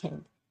the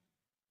weekend.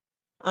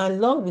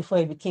 And long before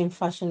it became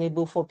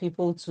fashionable for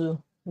people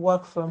to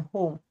work from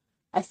home,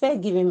 I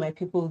started giving my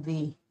people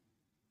the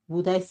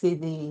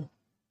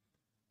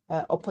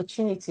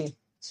opportunity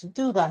to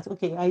do that.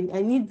 Okay,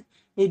 I need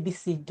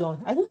ABC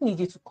done. I don't need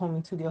you to come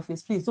into the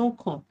office. Please don't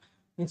come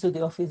into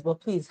the office,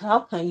 but please, how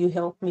can you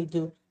help me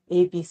do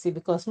ABC?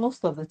 Because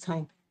most of the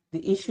time,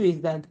 the issue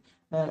is that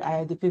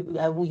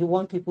you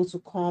want people to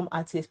come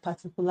at a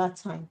particular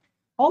time.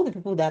 All the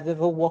people that have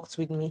ever worked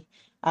with me,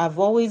 I've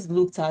always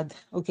looked at,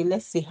 okay,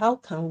 let's see, how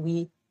can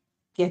we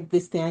get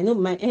this thing? I know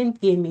my end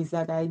game is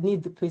that I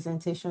need the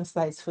presentation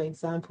slides, for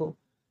example.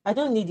 I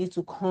don't need you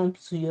to come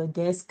to your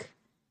desk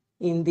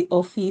in the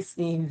office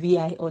in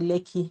VI or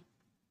Lekki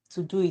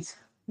to do it.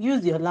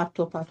 Use your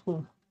laptop at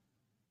home.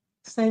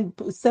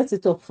 Set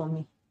it up for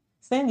me.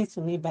 Send it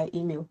to me by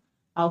email.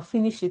 I'll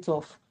finish it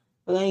off.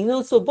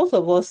 But so both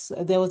of us,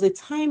 there was a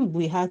time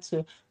we had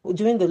to,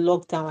 during the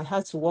lockdown, I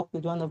had to work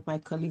with one of my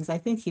colleagues. I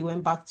think he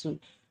went back to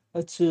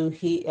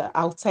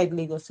outside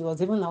Lagos. He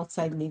was even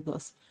outside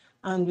Lagos.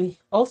 And we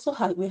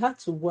had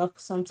to work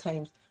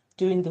sometimes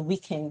during the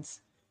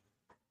weekends.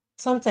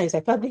 Sometimes I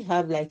probably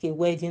have like a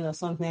wedding or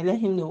something. I let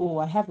him know, oh,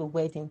 I have a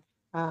wedding.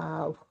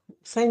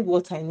 Send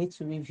what I need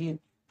to review.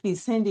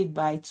 Please send it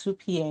by 2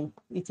 p.m.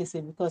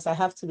 etc. Because I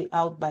have to be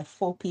out by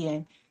 4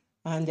 p.m.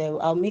 And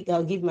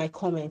I'll give my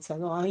comments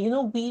and all.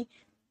 And we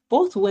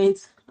both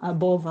went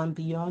above and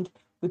beyond.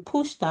 We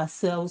pushed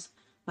ourselves,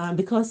 and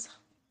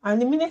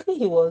immediately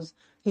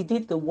he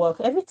did the work.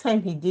 Every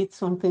time he did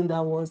something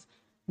that was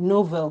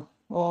novel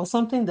or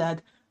something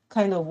that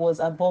kind of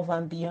was above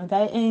and beyond,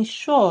 I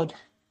ensured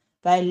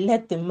that I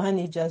let the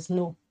managers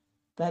know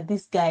that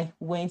this guy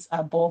went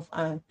above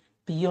and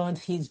beyond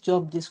his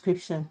job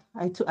description.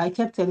 I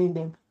kept telling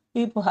them,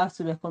 people have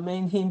to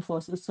recommend him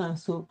for so and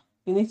so.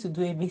 You need to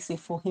do a visit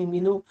for him.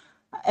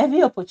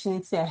 Every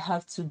opportunity I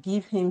have to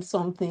give him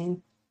something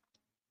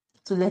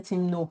to let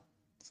him know.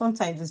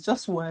 Sometimes it's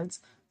just words.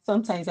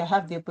 Sometimes I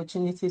have the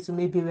opportunity to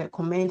maybe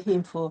recommend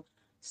him for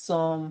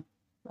some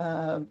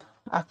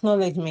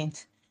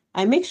acknowledgement.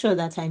 I make sure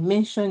that I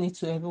mention it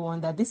to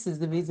everyone that this is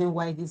the reason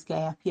why this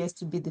guy appears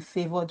to be the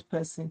favored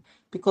person,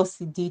 because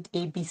he did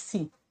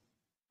ABC.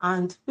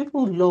 And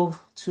people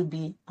love to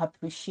be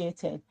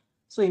appreciated.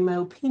 So in my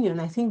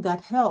opinion, I think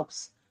that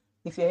helps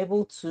if you're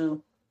able to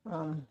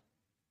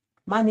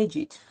manage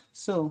it.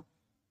 So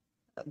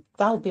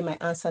that would be my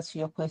answer to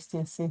your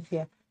question,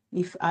 Cynthia.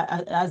 If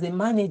as a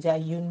manager,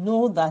 you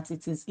know that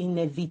it is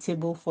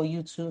inevitable for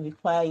you to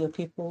require your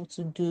people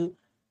to do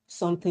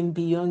something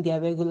beyond their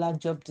regular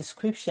job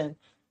description.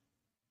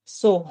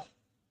 So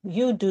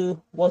you do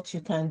what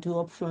you can do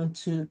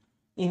upfront to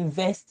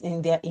invest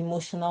in their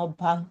emotional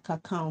bank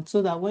account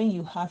so that when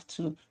you have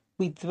to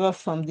withdraw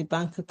from the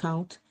bank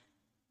account,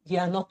 you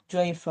are not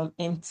drawing from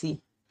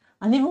empty.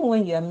 And even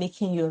when you are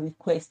making your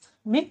request,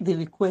 make the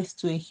request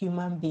to a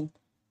human being.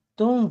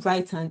 Don't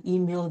write an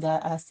email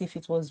that as if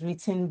it was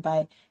written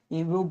by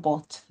a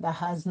robot that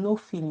has no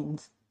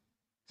feelings.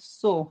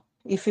 So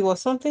if it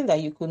was something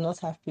that you could not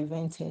have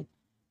prevented,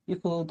 you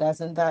could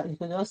doesn't that you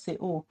could just say,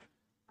 oh,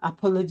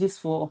 apologies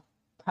for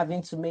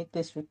having to make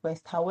this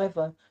request.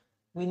 However,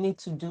 we need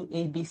to do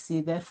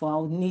ABC. Therefore, I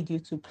would need you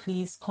to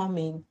please come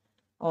in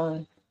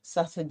on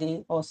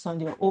Saturday or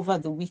Sunday or over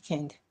the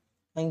weekend,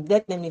 and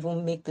let them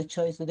even make the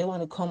choice. Do they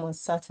want to come on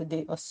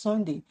Saturday or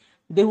Sunday?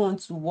 Do they want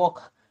to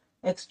work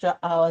extra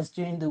hours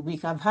during the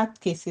week? I've had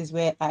cases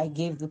where I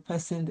gave the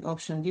person the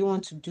option. Do you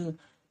want to do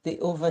the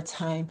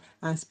overtime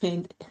and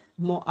spend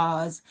more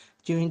hours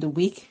during the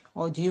week,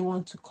 or do you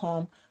want to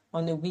come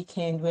on a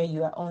weekend where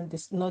you are on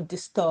this not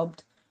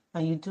disturbed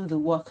and you do the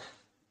work?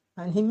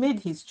 And he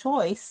made his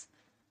choice,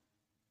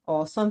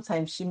 or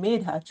sometimes she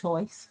made her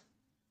choice,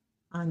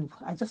 and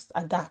I just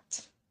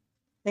adapt.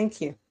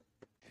 Thank you.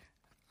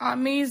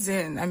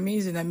 Amazing,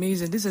 amazing,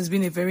 amazing. This has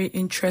been a very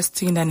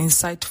interesting and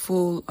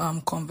insightful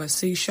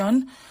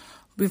conversation.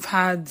 We've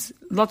had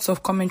lots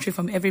of commentary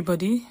from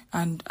everybody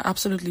and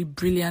absolutely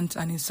brilliant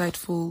and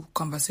insightful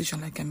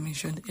conversation, like I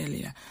mentioned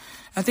earlier.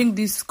 I think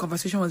this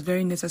conversation was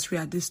very necessary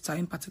at this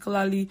time,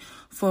 particularly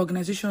for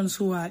organizations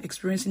who are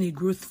experiencing a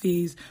growth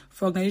phase,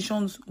 for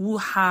organizations who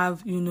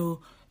have,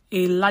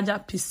 a larger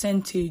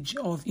percentage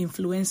of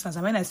influencers.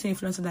 And when I say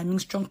influencers, I mean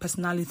strong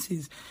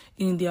personalities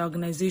in their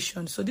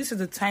organization. So this is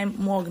the time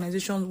more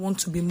organizations want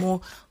to be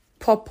more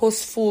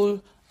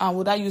purposeful, and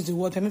would I use the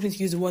word, permit me to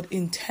use the word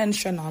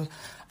intentional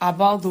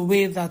about the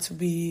way that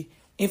we,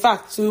 in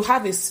fact, to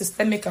have a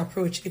systemic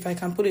approach, if I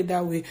can put it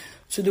that way,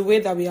 to the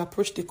way that we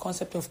approach the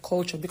concept of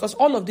culture, because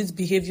all of this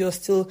behavior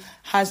still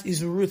has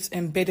its roots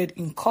embedded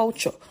in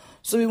culture.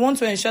 So we want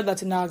to ensure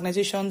that in our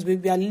organizations, we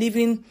are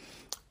living,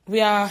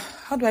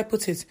 how do I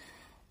put it?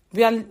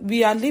 We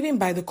are living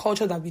by the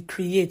culture that we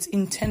create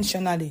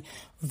intentionally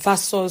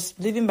versus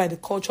living by the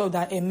culture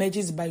that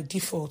emerges by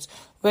default,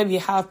 where we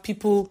have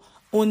people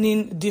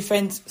owning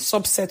different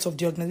subsets of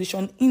the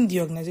organization in the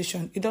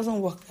organization. It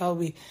doesn't work that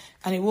way,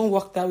 and it won't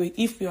work that way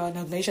if we are an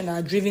organization that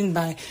are driven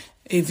by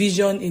a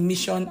vision, a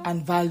mission,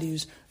 and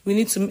values. We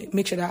need to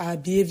make sure that our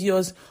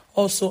behaviors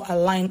also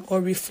align or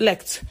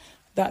reflect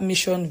that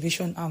mission,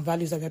 vision, and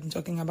values that we have been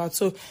talking about.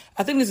 So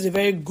I think this is a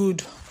very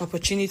good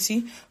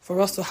opportunity for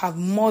us to have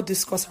more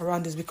discourse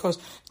around this, because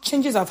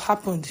changes have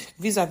happened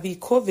vis-a-vis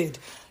COVID,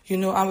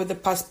 and with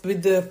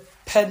the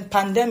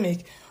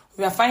pandemic,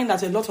 we are finding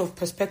that a lot of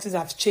perspectives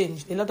have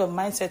changed, a lot of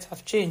mindsets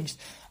have changed,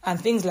 and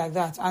things like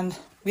that. And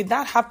with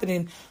that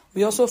happening,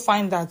 we also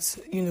find that,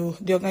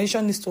 the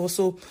organization needs to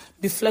also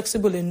be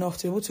flexible enough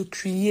to be able to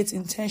create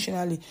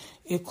intentionally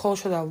a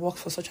culture that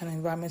works for such an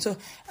environment. So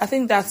I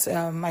think that's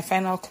my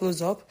final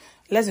close-up.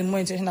 Let's be more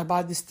intentional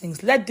about these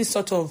things. Let this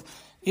sort of,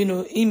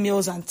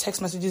 emails and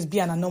text messages be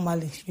an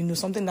anomaly,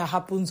 something that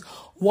happens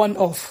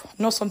one-off,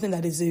 not something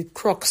that is a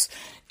crux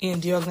in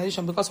the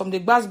organization. Because from the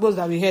buzzwords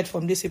that we heard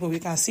from these people, we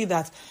can see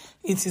that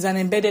it is an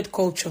embedded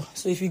culture.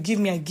 So if you give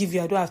me, I give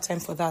you. I don't have time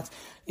for that.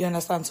 You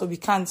understand? So we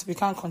can't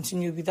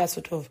continue with that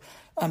sort of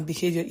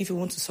behavior if we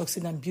want to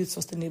succeed and build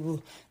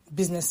sustainable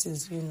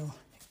businesses,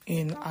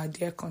 in our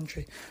dear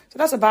country. So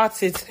that's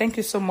about it. Thank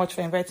you so much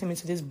for inviting me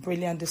to this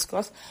brilliant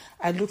discourse.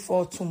 I look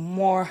forward to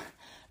more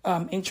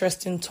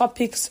interesting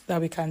topics that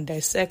we can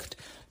dissect,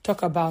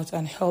 talk about,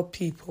 and help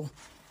people.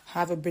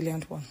 Have a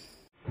brilliant one.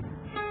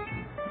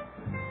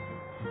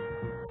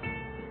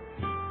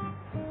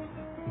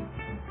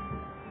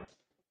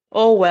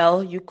 Oh,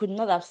 well, you could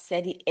not have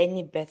said it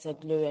any better,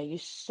 Gloria. You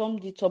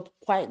summed it up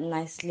quite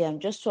nicely.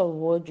 And just to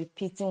avoid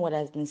repeating what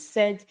has been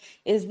said,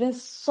 it's been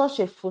such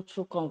a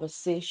fruitful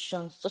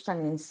conversation, such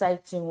an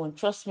exciting one.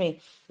 Trust me,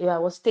 if I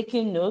was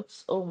taking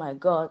notes, oh my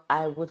God,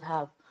 I would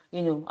have,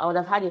 I would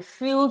have had a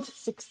filled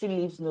 60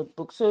 leaves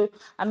notebook. So,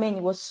 I mean,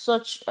 it was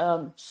such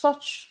a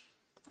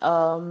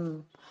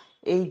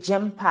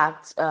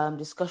gem-packed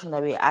discussion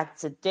that we had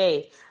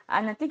today.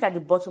 And I think at the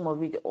bottom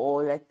of it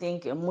all, I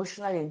think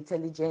emotional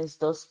intelligence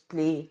does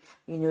play,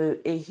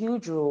 a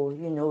huge role,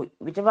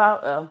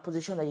 whichever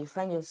position that you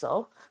find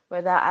yourself,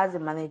 whether as a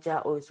manager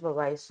or a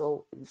supervisor,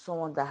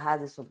 someone that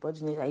has a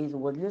subordinate, I use the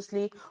word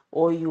loosely,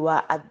 or you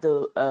are at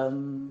the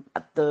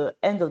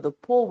end of the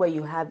pole where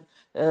you have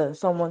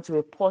someone to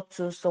report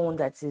to, someone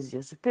that is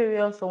your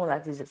superior, someone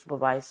that is your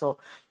supervisor,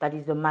 that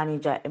is the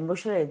manager.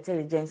 Emotional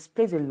intelligence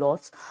plays a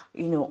lot,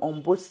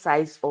 on both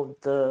sides of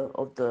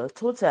the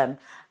totem.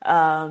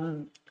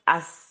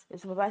 as a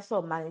supervisor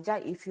or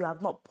manager, if you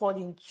have not poured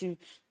into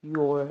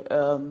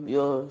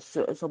your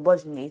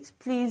subordinates,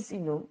 please,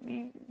 don't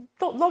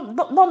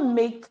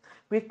make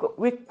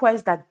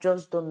requests that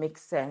just don't make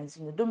sense.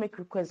 Don't make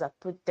requests that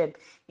put them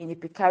in a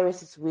precarious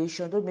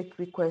situation. Don't make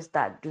requests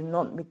that do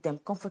not make them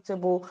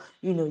comfortable.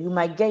 You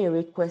might get your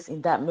request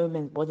in that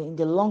moment, but in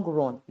the long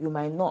run, you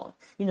might not.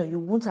 You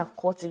won't have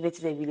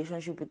cultivated a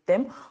relationship with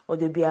them, or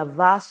they'll be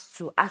averse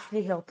to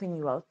actually helping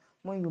you out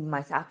when you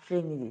might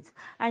actually need it.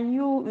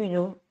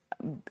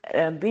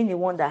 And being the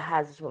one that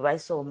has a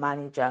supervisor or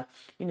manager,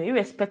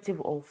 irrespective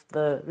of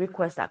the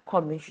requests that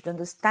come, you should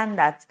understand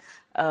that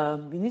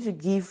you need to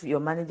give your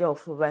manager or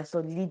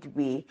supervisor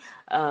leadway.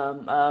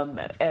 Don't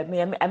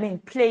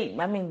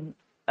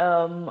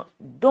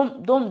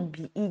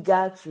be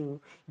eager to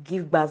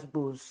give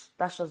basketballs.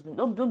 That's just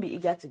don't be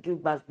eager to give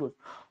basketballs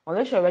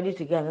unless you're ready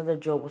to get another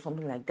job or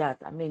something like that.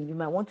 You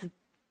might want to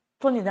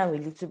tone it down a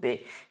little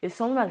bit. If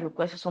someone has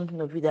requested something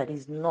of you that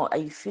is not,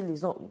 you feel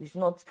is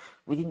not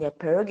within their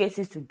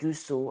prerogatives to do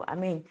so,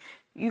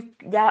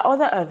 there are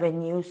other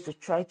avenues to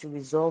try to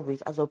resolve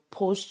it, as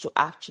opposed to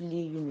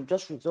actually,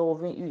 just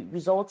resulting,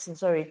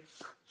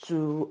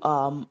 to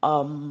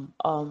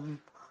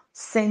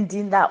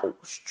sending that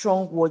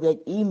strong worded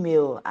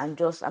email. And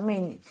just there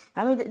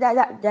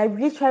are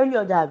literally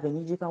other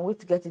avenues. You can wait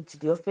to get into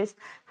the office,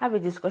 have a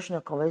discussion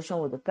or conversation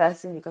with the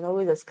person. You can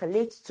always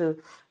escalate to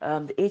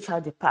the HR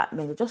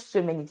department. There's just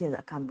so many things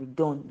that can be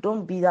done.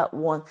 Don't be that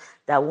one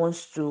that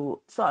wants to.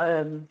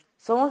 Someone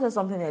said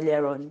something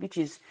earlier on, which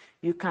is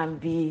you can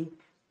be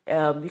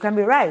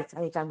right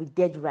and you can be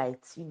dead right.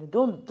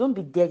 Don't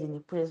be dead in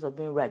the process of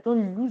being right.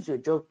 Don't lose your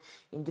job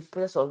in the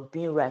process of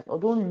being right, or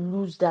don't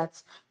lose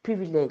that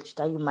privilege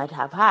that you might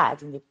have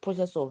had in the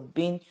process of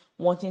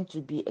wanting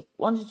to be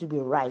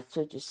right,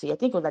 so to say. I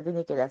think it was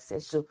Adenike that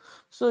said so.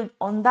 So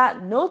on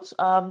that note,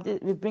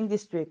 we bring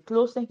this to a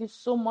close. Thank you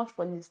so much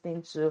for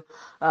listening to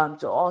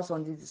us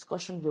on this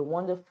discussion. They're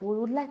wonderful. We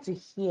would like to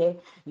hear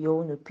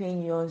your own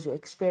opinions, your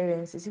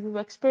experiences. If you've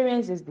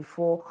experienced this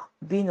before,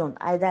 being on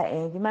either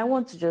end, you might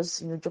want to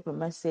just drop a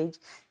message,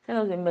 send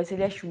us a message.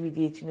 Let's read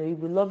it. It'd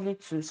be lovely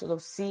to sort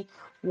of see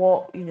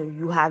what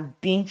you have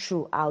been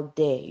through out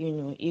there.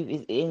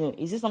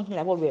 Is this something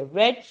like what we have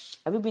read?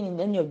 Have you been in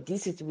any of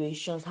these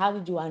situations? How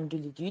did you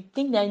handle it? Do you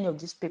think that any of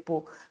these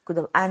people could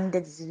have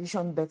handled the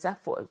situation better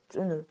for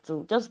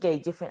to just get a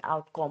different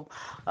outcome?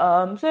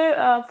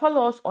 So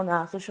follow us on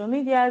our social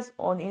medias.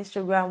 On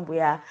Instagram, we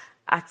are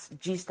at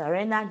Gist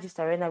Arena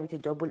with a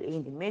double A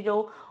in the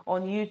middle.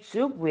 On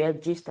YouTube, we are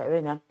Gist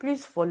Arena.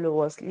 Please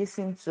follow us,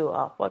 listen to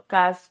our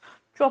podcast,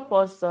 drop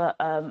us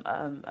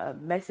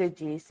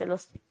messages, tell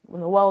us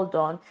well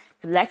done.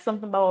 If you like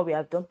something about what we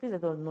have done, please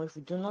let us know. If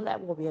you do not like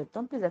what we have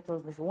done, please let us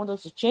know. If you want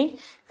us to change,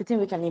 if you think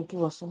we can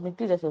improve on something,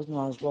 please let us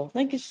know as well.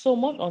 Thank you so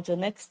much. Until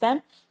next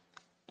time,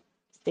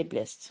 stay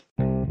blessed.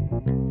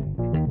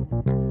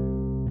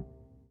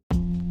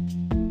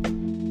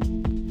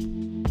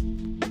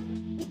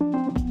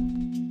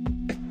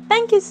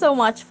 Thank you so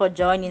much for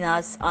joining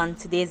us on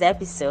today's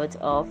episode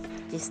of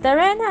Gist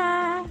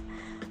Arena.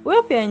 We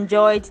hope you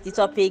enjoyed the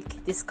topic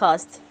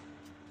discussed.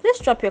 Please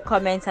drop your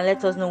comments and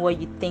let us know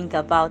what you think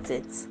about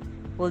it.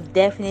 We'll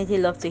definitely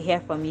love to hear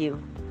from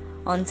you.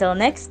 Until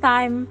next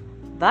time,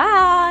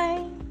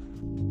 bye!